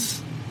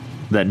obvious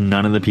that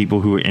none of the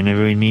people who were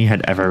interviewing me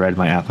had ever read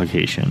my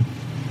application.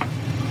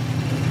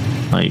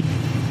 Like,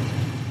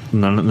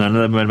 none of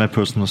them read my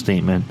personal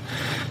statement.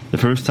 The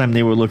first time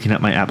they were looking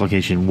at my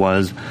application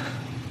was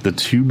the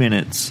 2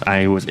 minutes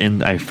I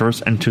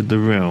first entered the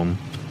room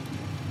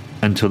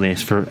until they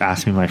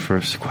asked me my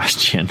first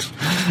question.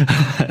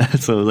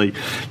 So like,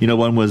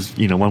 one was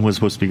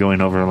supposed to be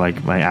going over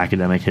like my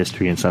academic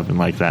history and something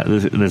like that.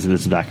 This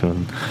is back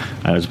when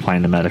I was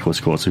applying to medical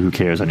school, so who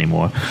cares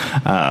anymore?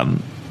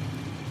 And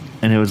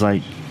it was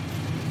like,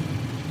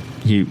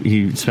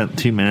 he spent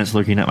 2 minutes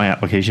looking at my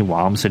application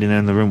while I'm sitting there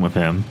in the room with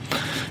him.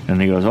 And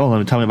he goes,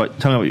 tell me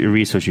about your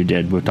research you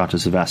did with Dr.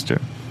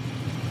 Sylvester.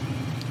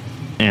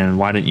 And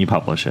why didn't you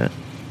publish it?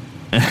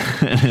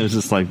 And it was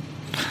just like,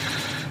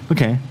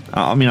 okay.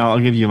 I'll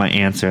give you my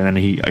answer. And then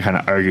he kind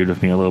of argued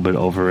with me a little bit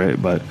over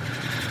it. But,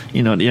 at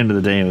the end of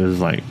the day, it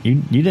was like, you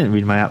didn't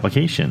read my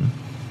application.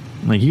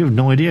 Like, you have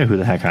no idea who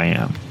the heck I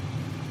am.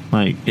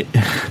 Like,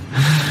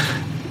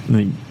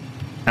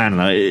 I don't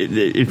know.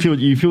 You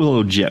feel a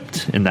little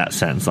gypped in that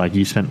sense. Like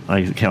you spent,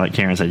 like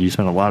Karen said, you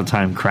spent a lot of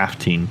time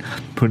crafting,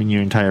 putting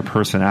your entire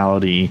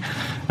personality,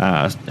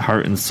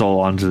 heart and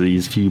soul onto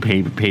these few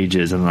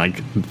pages, and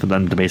like for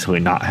them to basically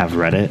not have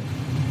read it.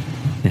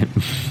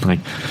 And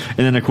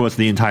then of course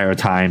the entire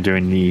time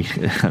during the,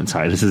 I'm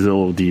sorry, this is a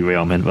little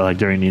derailment, but like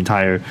during the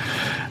entire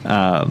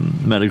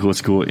medical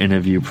school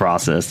interview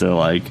process, they're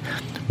like,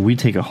 we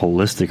take a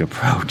holistic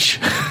approach.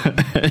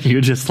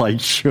 You're just like,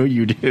 sure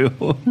you do.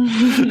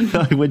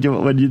 when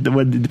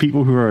the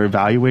people who are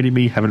evaluating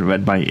me haven't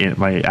read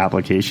my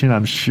application,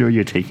 I'm sure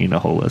you're taking a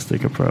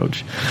holistic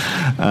approach.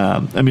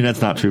 I mean,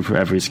 that's not true for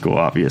every school,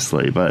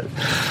 obviously, but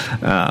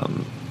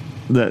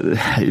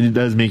it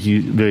does make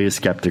you very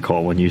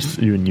skeptical when you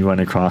run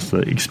across the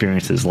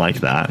experiences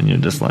like that, and you're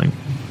just like,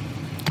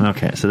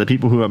 okay, so the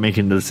people who are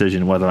making the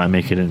decision whether I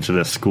make it into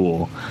this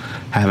school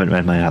haven't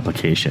read my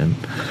application.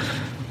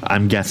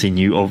 I'm guessing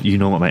you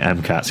know what my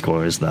MCAT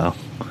score is, though.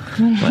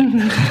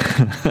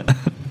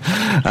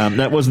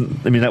 That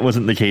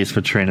wasn't the case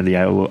for Trinity.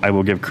 I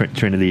will give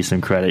Trinity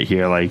some credit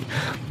here. Like,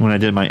 when I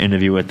did my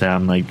interview with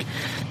them, like,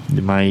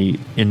 my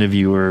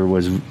interviewer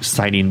was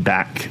citing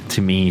back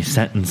to me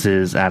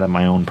sentences out of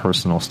my own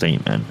personal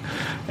statement,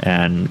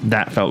 and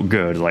that felt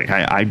good. Like,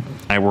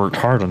 I worked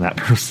hard on that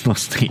personal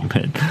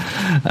statement,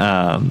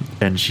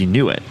 and she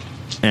knew it,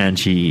 and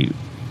she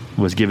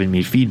was giving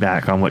me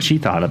feedback on what she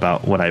thought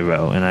about what I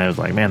wrote, and I was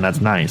like, man,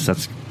 that's nice.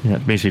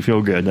 It makes me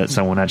feel good that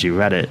someone actually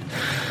read it.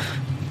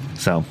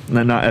 So,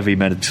 not every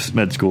med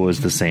school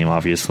is the same,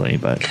 obviously,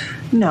 but...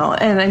 No,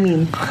 and I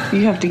mean,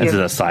 you have to get... This is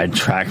a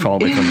sidetrack all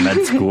the way from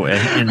med school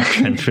and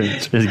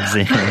entrance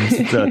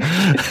exams to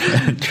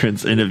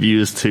entrance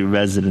interviews to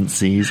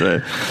residencies.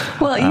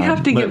 Well, you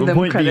have to give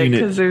them credit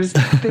because there's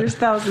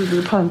thousands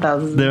upon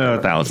thousands. There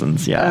are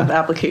thousands, yeah. Of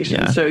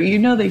applications, so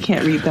they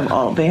can't read them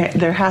all.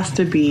 There has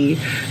to be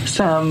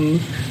some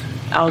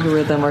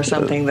algorithm or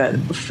something that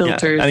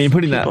filters. I mean,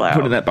 putting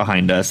people that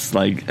behind us,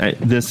 like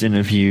this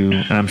interview,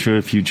 and I'm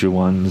sure future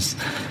ones,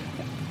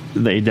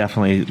 they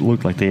definitely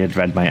looked like they had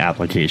read my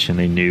application.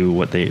 They knew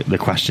what the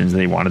questions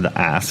they wanted to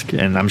ask,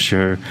 and I'm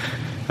sure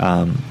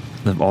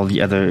of all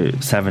the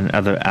 7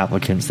 other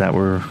applicants that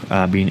were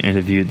being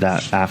interviewed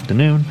that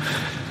afternoon,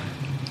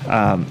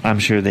 I'm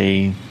sure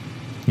they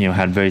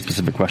had very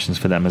specific questions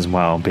for them as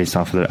well based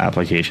off of their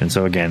application.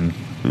 So again,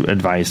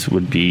 advice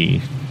would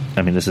be,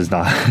 I mean, this is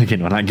not,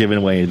 again, we're not giving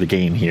away the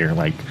game here.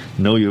 Like,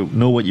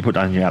 know what you put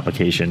on your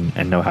application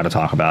and know how to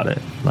talk about it.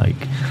 Like,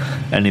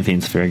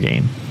 anything's fair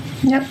game.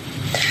 Yep.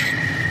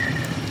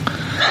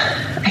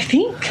 I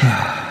think.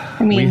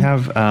 We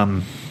have,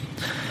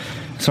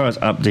 as far as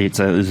updates,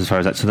 as far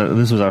as that, so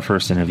this was our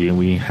first interview.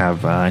 We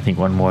have, I think,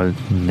 one more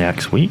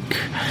next week.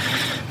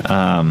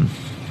 And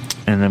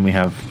then we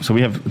have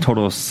a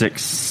total of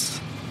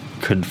 6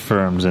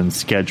 confirmed and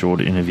scheduled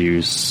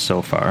interviews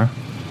so far.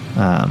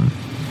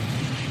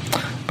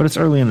 But it's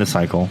early in the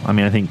cycle. I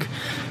mean, I think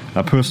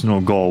a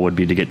personal goal would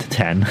be to get to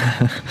 10.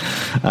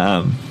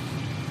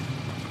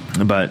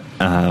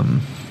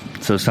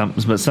 So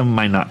some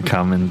might not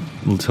come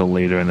until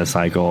later in the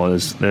cycle.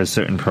 There's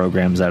certain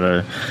programs that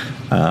are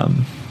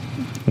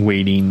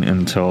waiting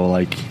until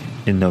like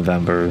in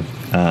November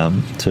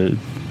to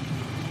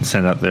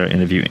send out their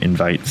interview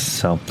invites.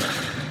 So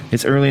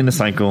it's early in the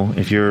cycle.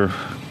 If you're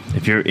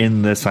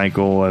in the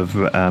cycle of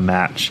a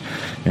match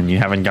and you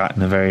haven't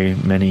gotten very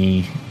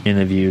many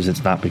interviews,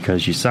 it's not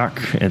because you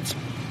suck. It's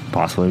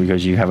possibly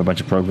because you have a bunch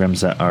of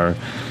programs that are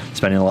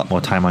spending a lot more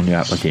time on your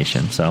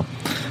application. So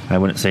I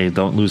wouldn't say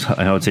don't lose.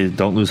 I would say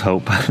don't lose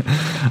hope.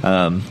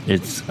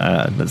 It's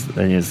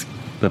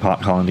the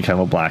pot calling the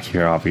kettle black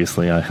here.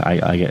 Obviously,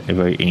 I get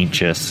very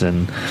anxious,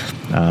 and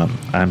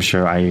I'm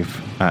sure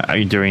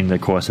during the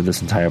course of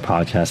this entire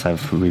podcast,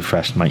 I've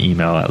refreshed my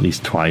email at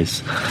least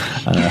twice.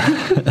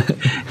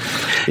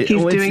 He's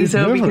doing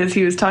so because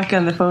he was talking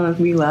on the phone with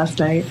me last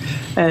night,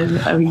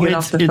 and we get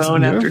off the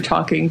phone after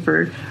talking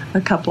for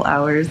a couple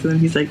hours, and then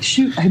he's like,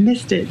 "Shoot, I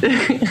missed it."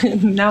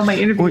 Now my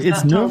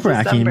interview's not till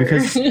December.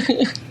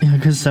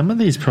 because some of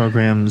these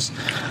programs,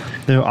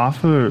 they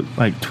offer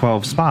like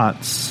 12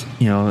 spots.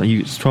 You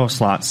use 12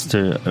 slots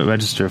to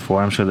register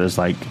for. I'm sure there's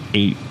like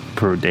 8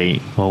 per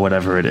date or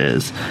whatever it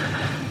is.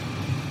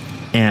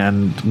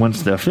 And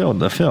once they're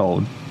filled,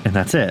 and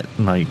that's it.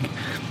 Like,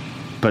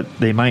 but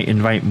they might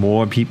invite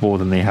more people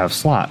than they have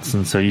slots,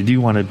 and so you do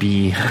want to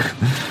be.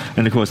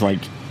 And of course, like,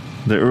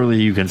 the earlier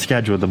you can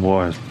schedule, the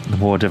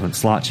more different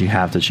slots you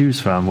have to choose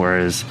from.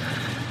 Whereas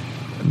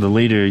the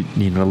later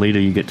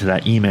you get to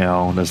that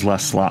email, there's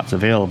less slots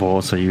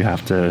available, so you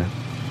have to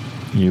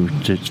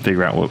just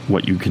figure out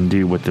what you can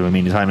do with the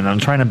remaining time. And I'm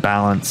trying to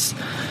balance.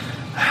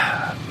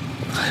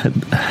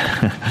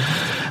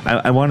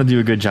 I want to do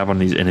a good job on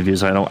these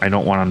interviews. I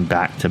don't want them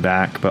back to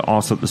back, but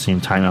also at the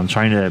same time, I'm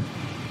trying to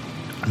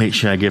make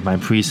sure I give my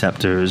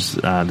preceptors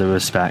the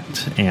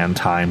respect and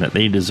time that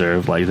they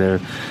deserve. Like,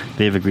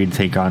 they've agreed to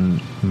take on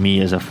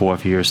me as a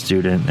 4th-year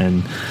student,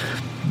 and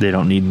they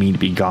don't need me to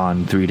be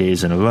gone 3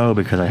 days in a row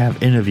because I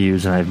have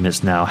interviews and I've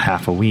missed now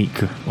half a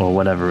week or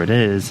whatever it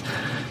is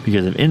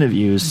because of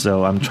interviews.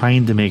 So I'm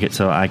trying to make it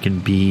so I can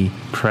be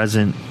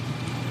present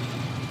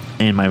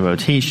in my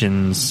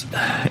rotations,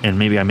 and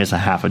maybe I miss a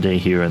half a day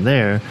here and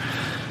there,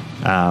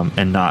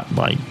 and not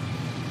like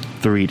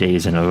 3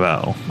 days in a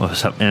row or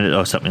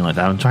something like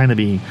that. I'm trying to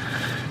be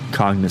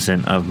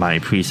cognizant of my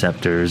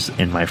preceptors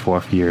in my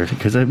 4th year,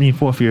 because I mean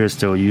 4th year is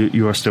still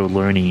you are still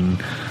learning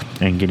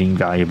and getting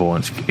valuable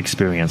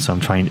experience. So I'm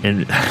trying,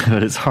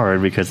 but it's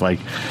hard because like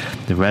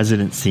the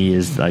residency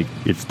is like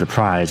it's the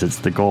prize, it's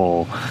the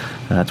goal,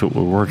 and that's what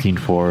we're working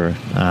for.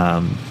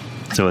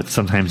 So it's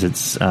sometimes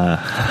it's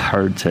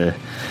hard to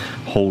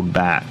hold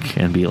back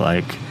and be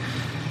like,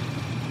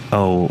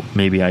 oh,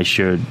 maybe I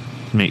should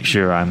make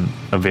sure I'm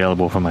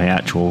available for my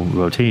actual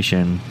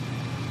rotation.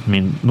 I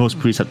mean, most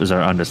preceptors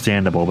are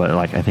understandable, but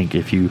like I think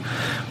if you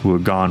were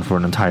gone for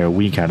an entire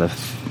week out of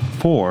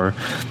 4,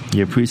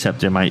 your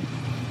preceptor might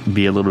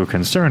be a little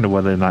concerned of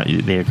whether or not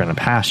they're going to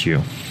pass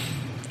you.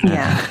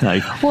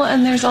 Yeah. Well,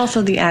 and there's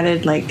also the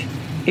added, like,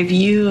 if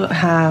you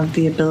have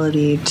the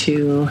ability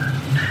to,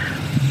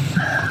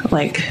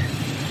 like,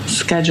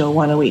 schedule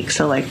one a week.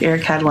 So, like,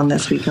 Eric had one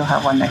this week, he'll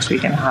have one next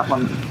week, and he'll have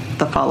one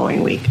the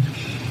following week.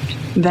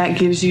 That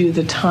gives you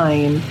the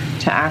time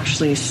to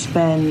actually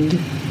spend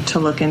to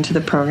look into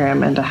the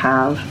program and to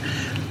have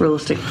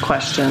realistic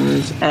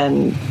questions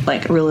and,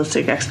 like,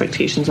 realistic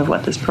expectations of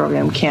what this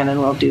program can and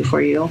will do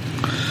for you.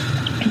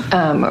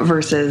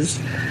 Versus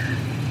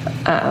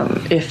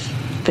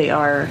if they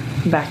are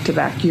back to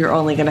back, you're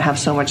only going to have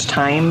so much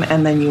time,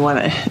 and then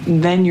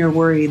then you're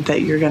worried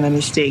that you're going to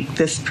mistake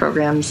this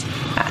program's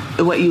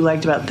what you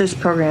liked about this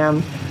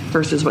program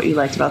versus what you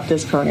liked about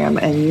this program,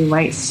 and you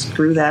might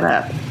screw that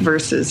up.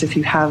 Versus if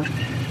you have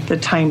the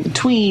time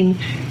between,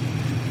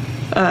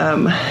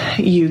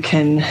 you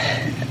can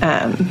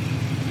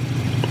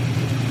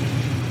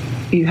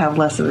you have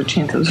less of a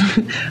chance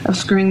of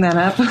screwing that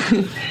up.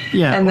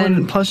 Yeah, and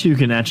then plus you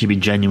can actually be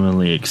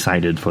genuinely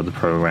excited for the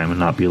program and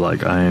not be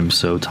like, I am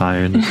so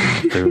tired. This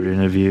is the 3rd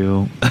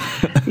interview.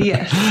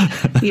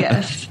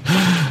 Yes.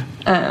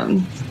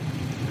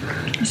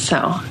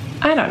 So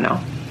I don't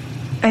know.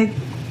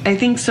 I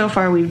think so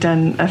far we've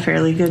done a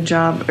fairly good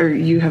job, or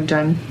you have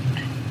done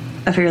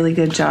a fairly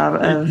good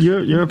job of.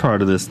 You're a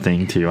part of this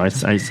thing too.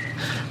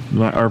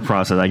 Our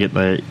process. I get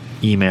the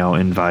email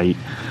invite.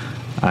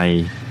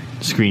 I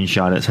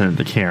screenshot it, send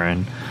it to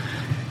Karen,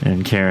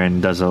 and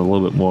Karen does a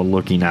little bit more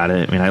looking at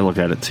it. I mean, I look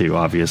at it too,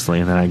 obviously,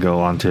 and then I go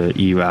on to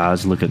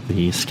ERAS, look at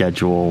the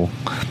schedule,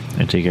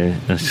 and take a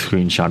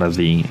screenshot of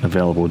the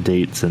available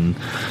dates, and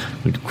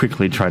we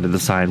quickly try to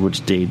decide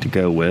which date to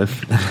go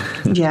with.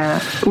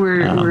 Yeah,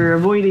 we're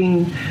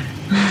avoiding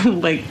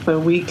like the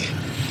week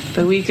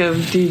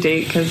of due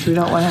date because we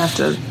don't want to have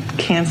to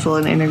cancel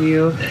an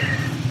interview.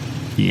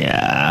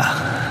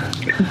 Yeah,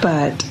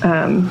 but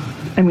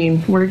I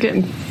mean, we're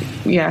getting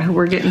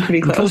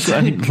pretty close.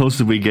 I think the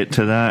closer we get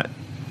to that,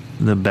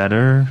 the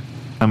better.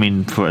 I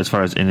mean, as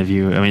far as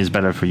interview, I mean, it's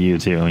better for you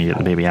too. You get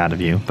the baby out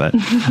of you, but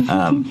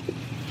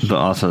but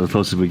also the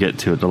closer we get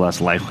to it, the less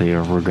likely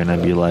we're going to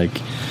be like,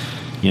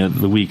 you know,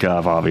 the week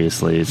of.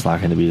 Obviously, it's not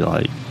going to be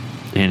like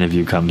the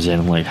interview comes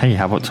in like, hey,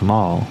 how about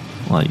tomorrow?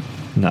 Like,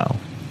 no.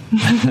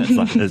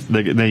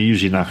 They're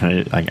usually not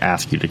going to like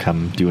ask you to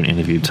come do an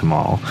interview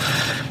tomorrow.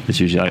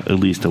 It's usually like at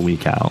least a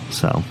week out.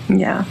 So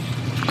yeah.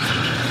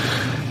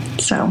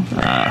 So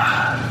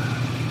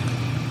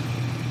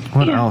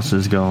what else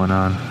is going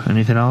on?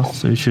 Anything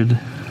else we should?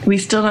 We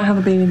still don't have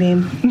a baby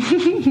name.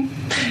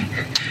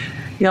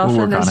 Y'all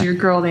send us your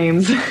girl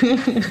names.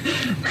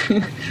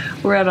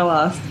 We're at a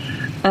loss.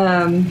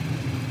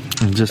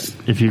 Just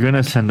if you're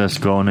gonna send us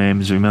girl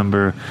names,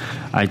 remember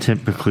I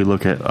typically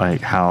look at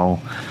like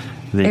how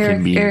they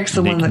can be Eric's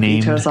the nicknamed. one that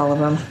vetoes all of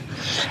them.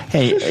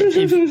 Hey,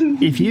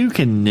 if you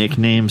can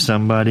nickname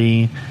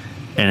somebody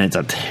and it's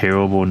a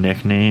terrible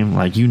nickname,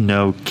 like, you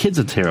know, kids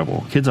are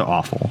terrible. Kids are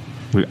awful.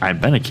 I've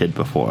been a kid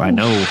before. I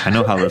know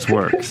how this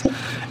works.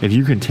 If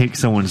you can take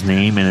someone's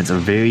name and it's a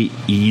very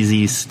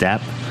easy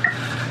step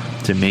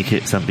to make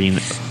it something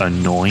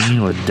annoying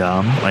or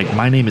dumb, like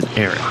my name is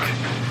Eric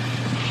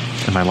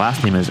and my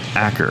last name is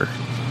Acker.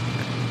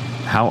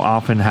 How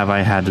often have I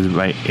had to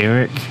write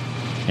Eric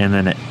and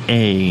then an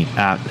A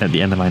at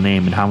the end of my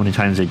name, and how many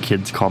times did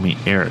kids call me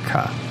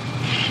Erica?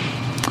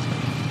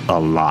 A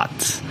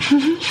lot.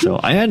 So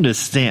I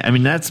understand. I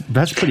mean, that's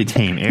pretty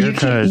tame.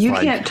 Erica you is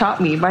can't top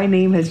me. My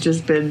name has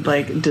just been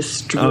like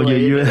destroyed. Oh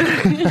yeah,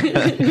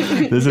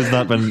 this has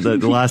not been the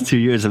last 2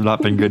 years have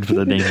not been good for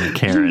the name of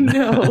Karen.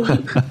 No.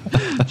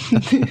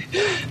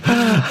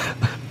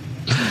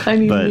 I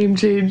need a name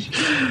change.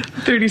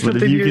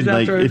 30-something years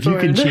after I was born.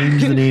 If you can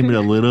change the name a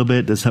little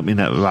bit to something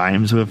that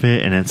rhymes with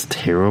it, and it's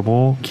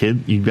terrible,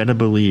 you better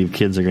believe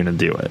kids are going to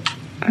do it.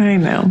 I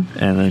know.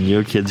 And then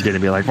your kid's going to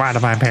be like, why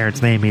did my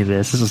parents name me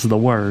this? This is the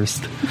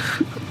worst.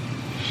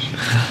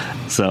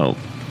 So,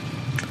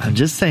 I'm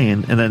just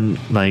saying. And then,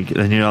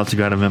 then you also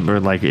got to remember,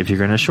 if you're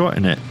going to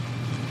shorten it.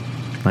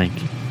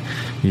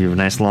 You have a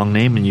nice long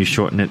name and you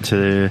shorten it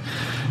to...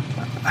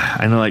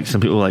 I know,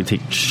 some people, take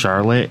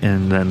Charlotte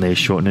and then they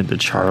shorten it to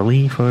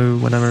Charlie for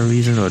whatever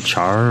reason, or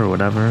Char or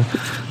whatever.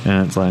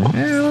 And it's like, I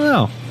don't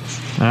know.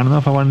 I don't know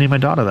if I want to name my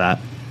daughter that.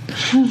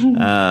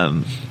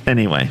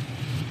 Anyway.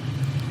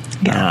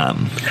 Yeah.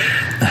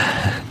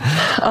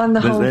 On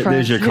the home front,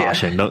 there's your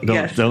caution.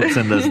 Yeah. Don't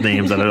send us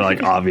names that are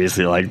like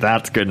obviously like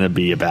that's going to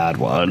be a bad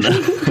one.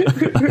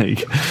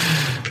 Like,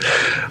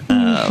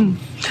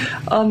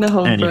 on the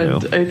home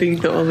anywho. front, I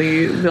think the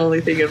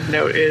only thing of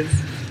note is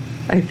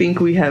I think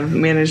we have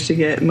managed to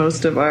get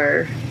most of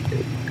our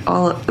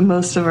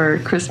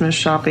Christmas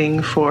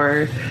shopping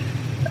for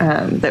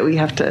that we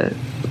have to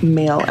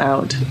mail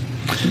out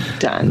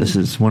done. This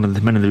is one of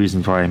the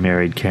reasons why I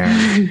married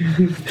Karen.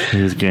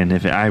 Because again,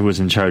 if I was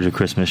in charge of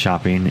Christmas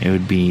shopping, it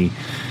would be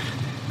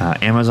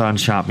Amazon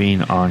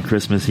shopping on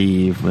Christmas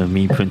Eve with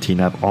me printing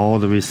up all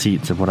the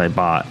receipts of what I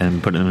bought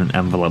and putting them in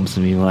envelopes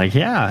and being like,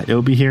 yeah,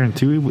 it'll be here in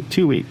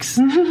two weeks.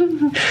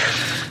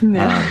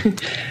 No.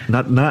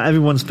 Not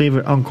everyone's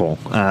favorite uncle.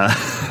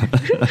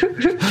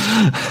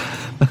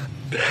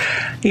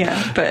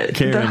 Yeah, but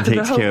Karen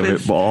takes care of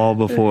it all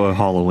before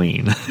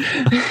Halloween.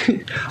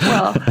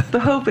 Well, the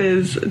hope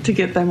is to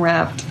get them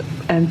wrapped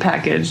and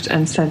packaged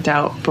and sent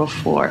out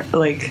before,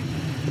 like,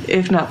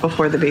 if not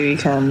before the baby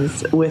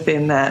comes,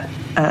 within that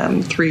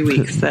 3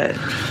 weeks that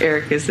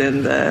Eric is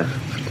in the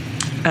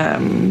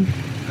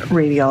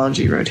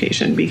radiology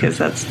rotation, because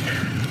that's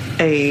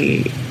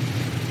a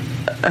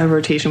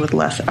rotation with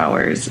less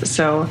hours.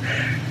 So,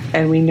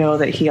 and we know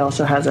that he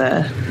also has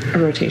a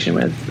rotation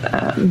with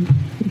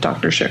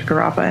Dr.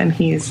 Shikarapa, and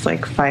he's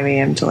like 5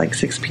 a.m. to like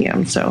 6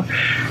 p.m. So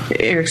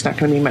Eric's not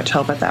going to be much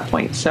help at that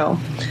point. So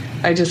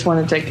I just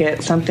wanted to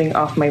get something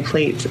off my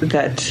plate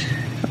that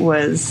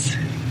was,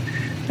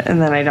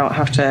 and then I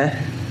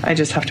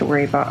just have to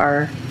worry about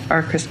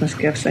our Christmas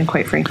gifts. And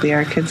quite frankly,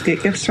 our kids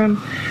get gifts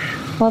from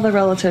all the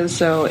relatives.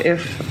 So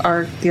if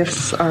our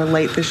gifts are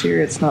late this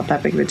year, it's not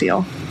that big of a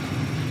deal.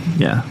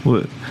 Yeah.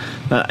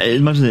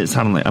 As much as it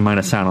sounded like I might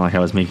have sounded like I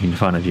was making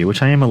fun of you,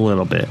 which I am a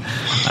little bit.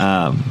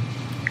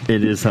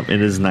 It is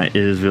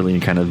really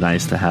kind of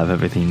nice to have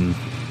everything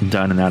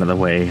done and out of the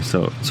way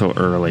so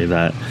early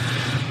that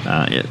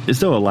it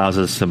still allows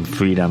us some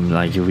freedom.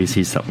 Like if we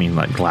see something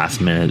like last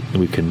minute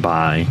we can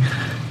buy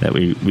that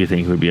we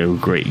think would be a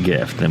great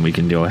gift, then we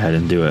can go ahead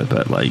and do it.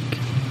 But like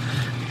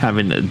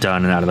having it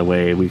done and out of the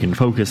way, we can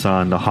focus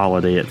on the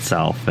holiday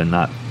itself and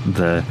not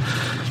the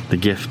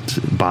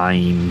gift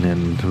buying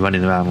and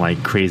running around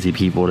like crazy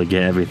people to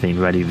get everything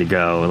ready to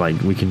go. Like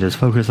we can just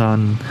focus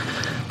on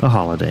the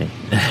holiday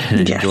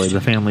and enjoy the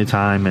family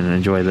time and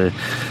enjoy the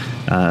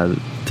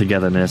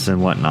togetherness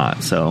and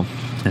whatnot. So,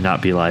 and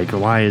not be like,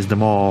 why is the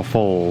mall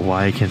full?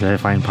 Why can't I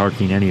find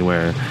parking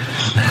anywhere?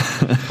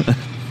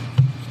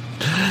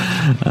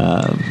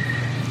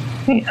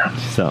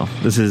 So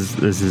this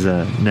is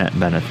a net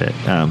benefit.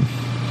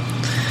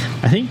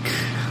 I think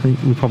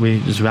we'll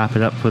probably just wrap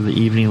it up for the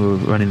evening. We're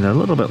running a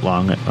little bit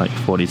long at like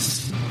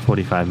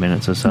 45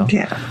 minutes or so.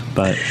 Yeah.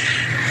 But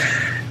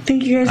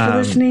thank you guys for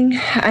listening.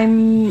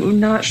 I'm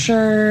not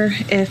sure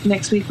if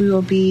next week we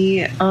will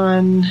be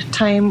on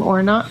time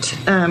or not,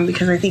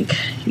 because I think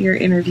your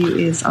interview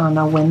is on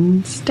a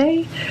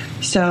Wednesday.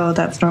 So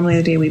that's normally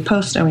the day we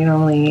post, and we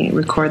normally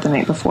record the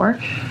night before.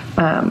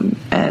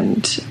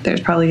 And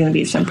there's probably going to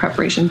be some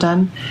preparation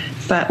done,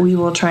 but we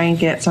will try and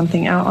get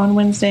something out on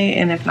Wednesday.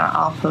 And if not,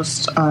 I'll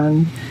post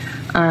on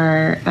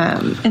our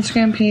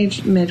Instagram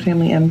page,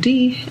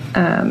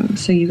 MidFamilyMD,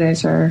 so you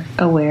guys are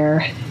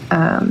aware.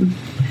 And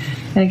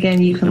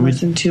again, you can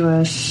listen to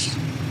us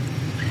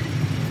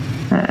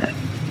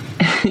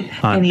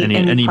on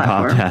any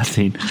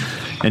podcasting.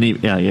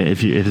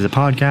 If it's a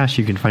podcast,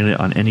 you can find it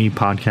on any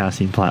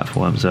podcasting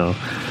platform. So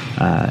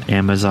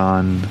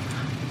Amazon,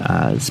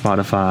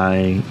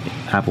 Spotify,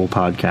 Apple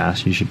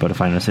Podcasts, you should be able to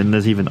find us. And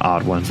there's even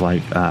odd ones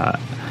like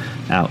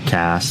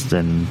Outcast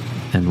and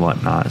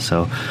whatnot.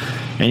 So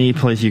any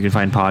place you can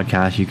find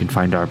podcasts, you can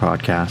find our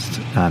podcast,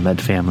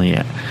 Med Family,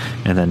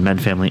 and then Med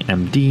Family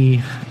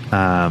MD.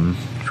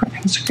 For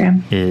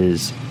Instagram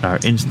is our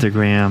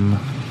Instagram,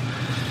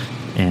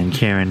 and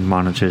Karen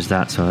monitors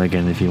that. So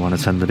again, if you want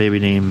to send the baby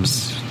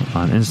names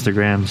on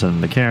Instagram, send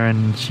them to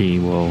Karen. She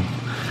will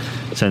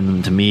send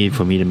them to me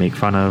for me to make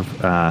fun of.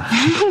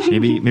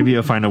 Maybe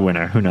you'll find a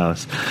winner. Who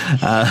knows?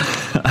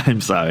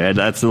 I'm sorry.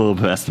 That's a little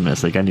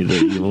pessimistic. I need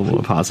to be a little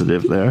more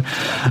positive there.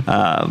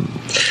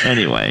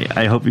 Anyway,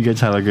 I hope you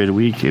guys have a good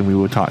week, and we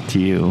will talk to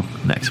you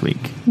next week.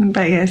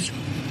 Bye, guys.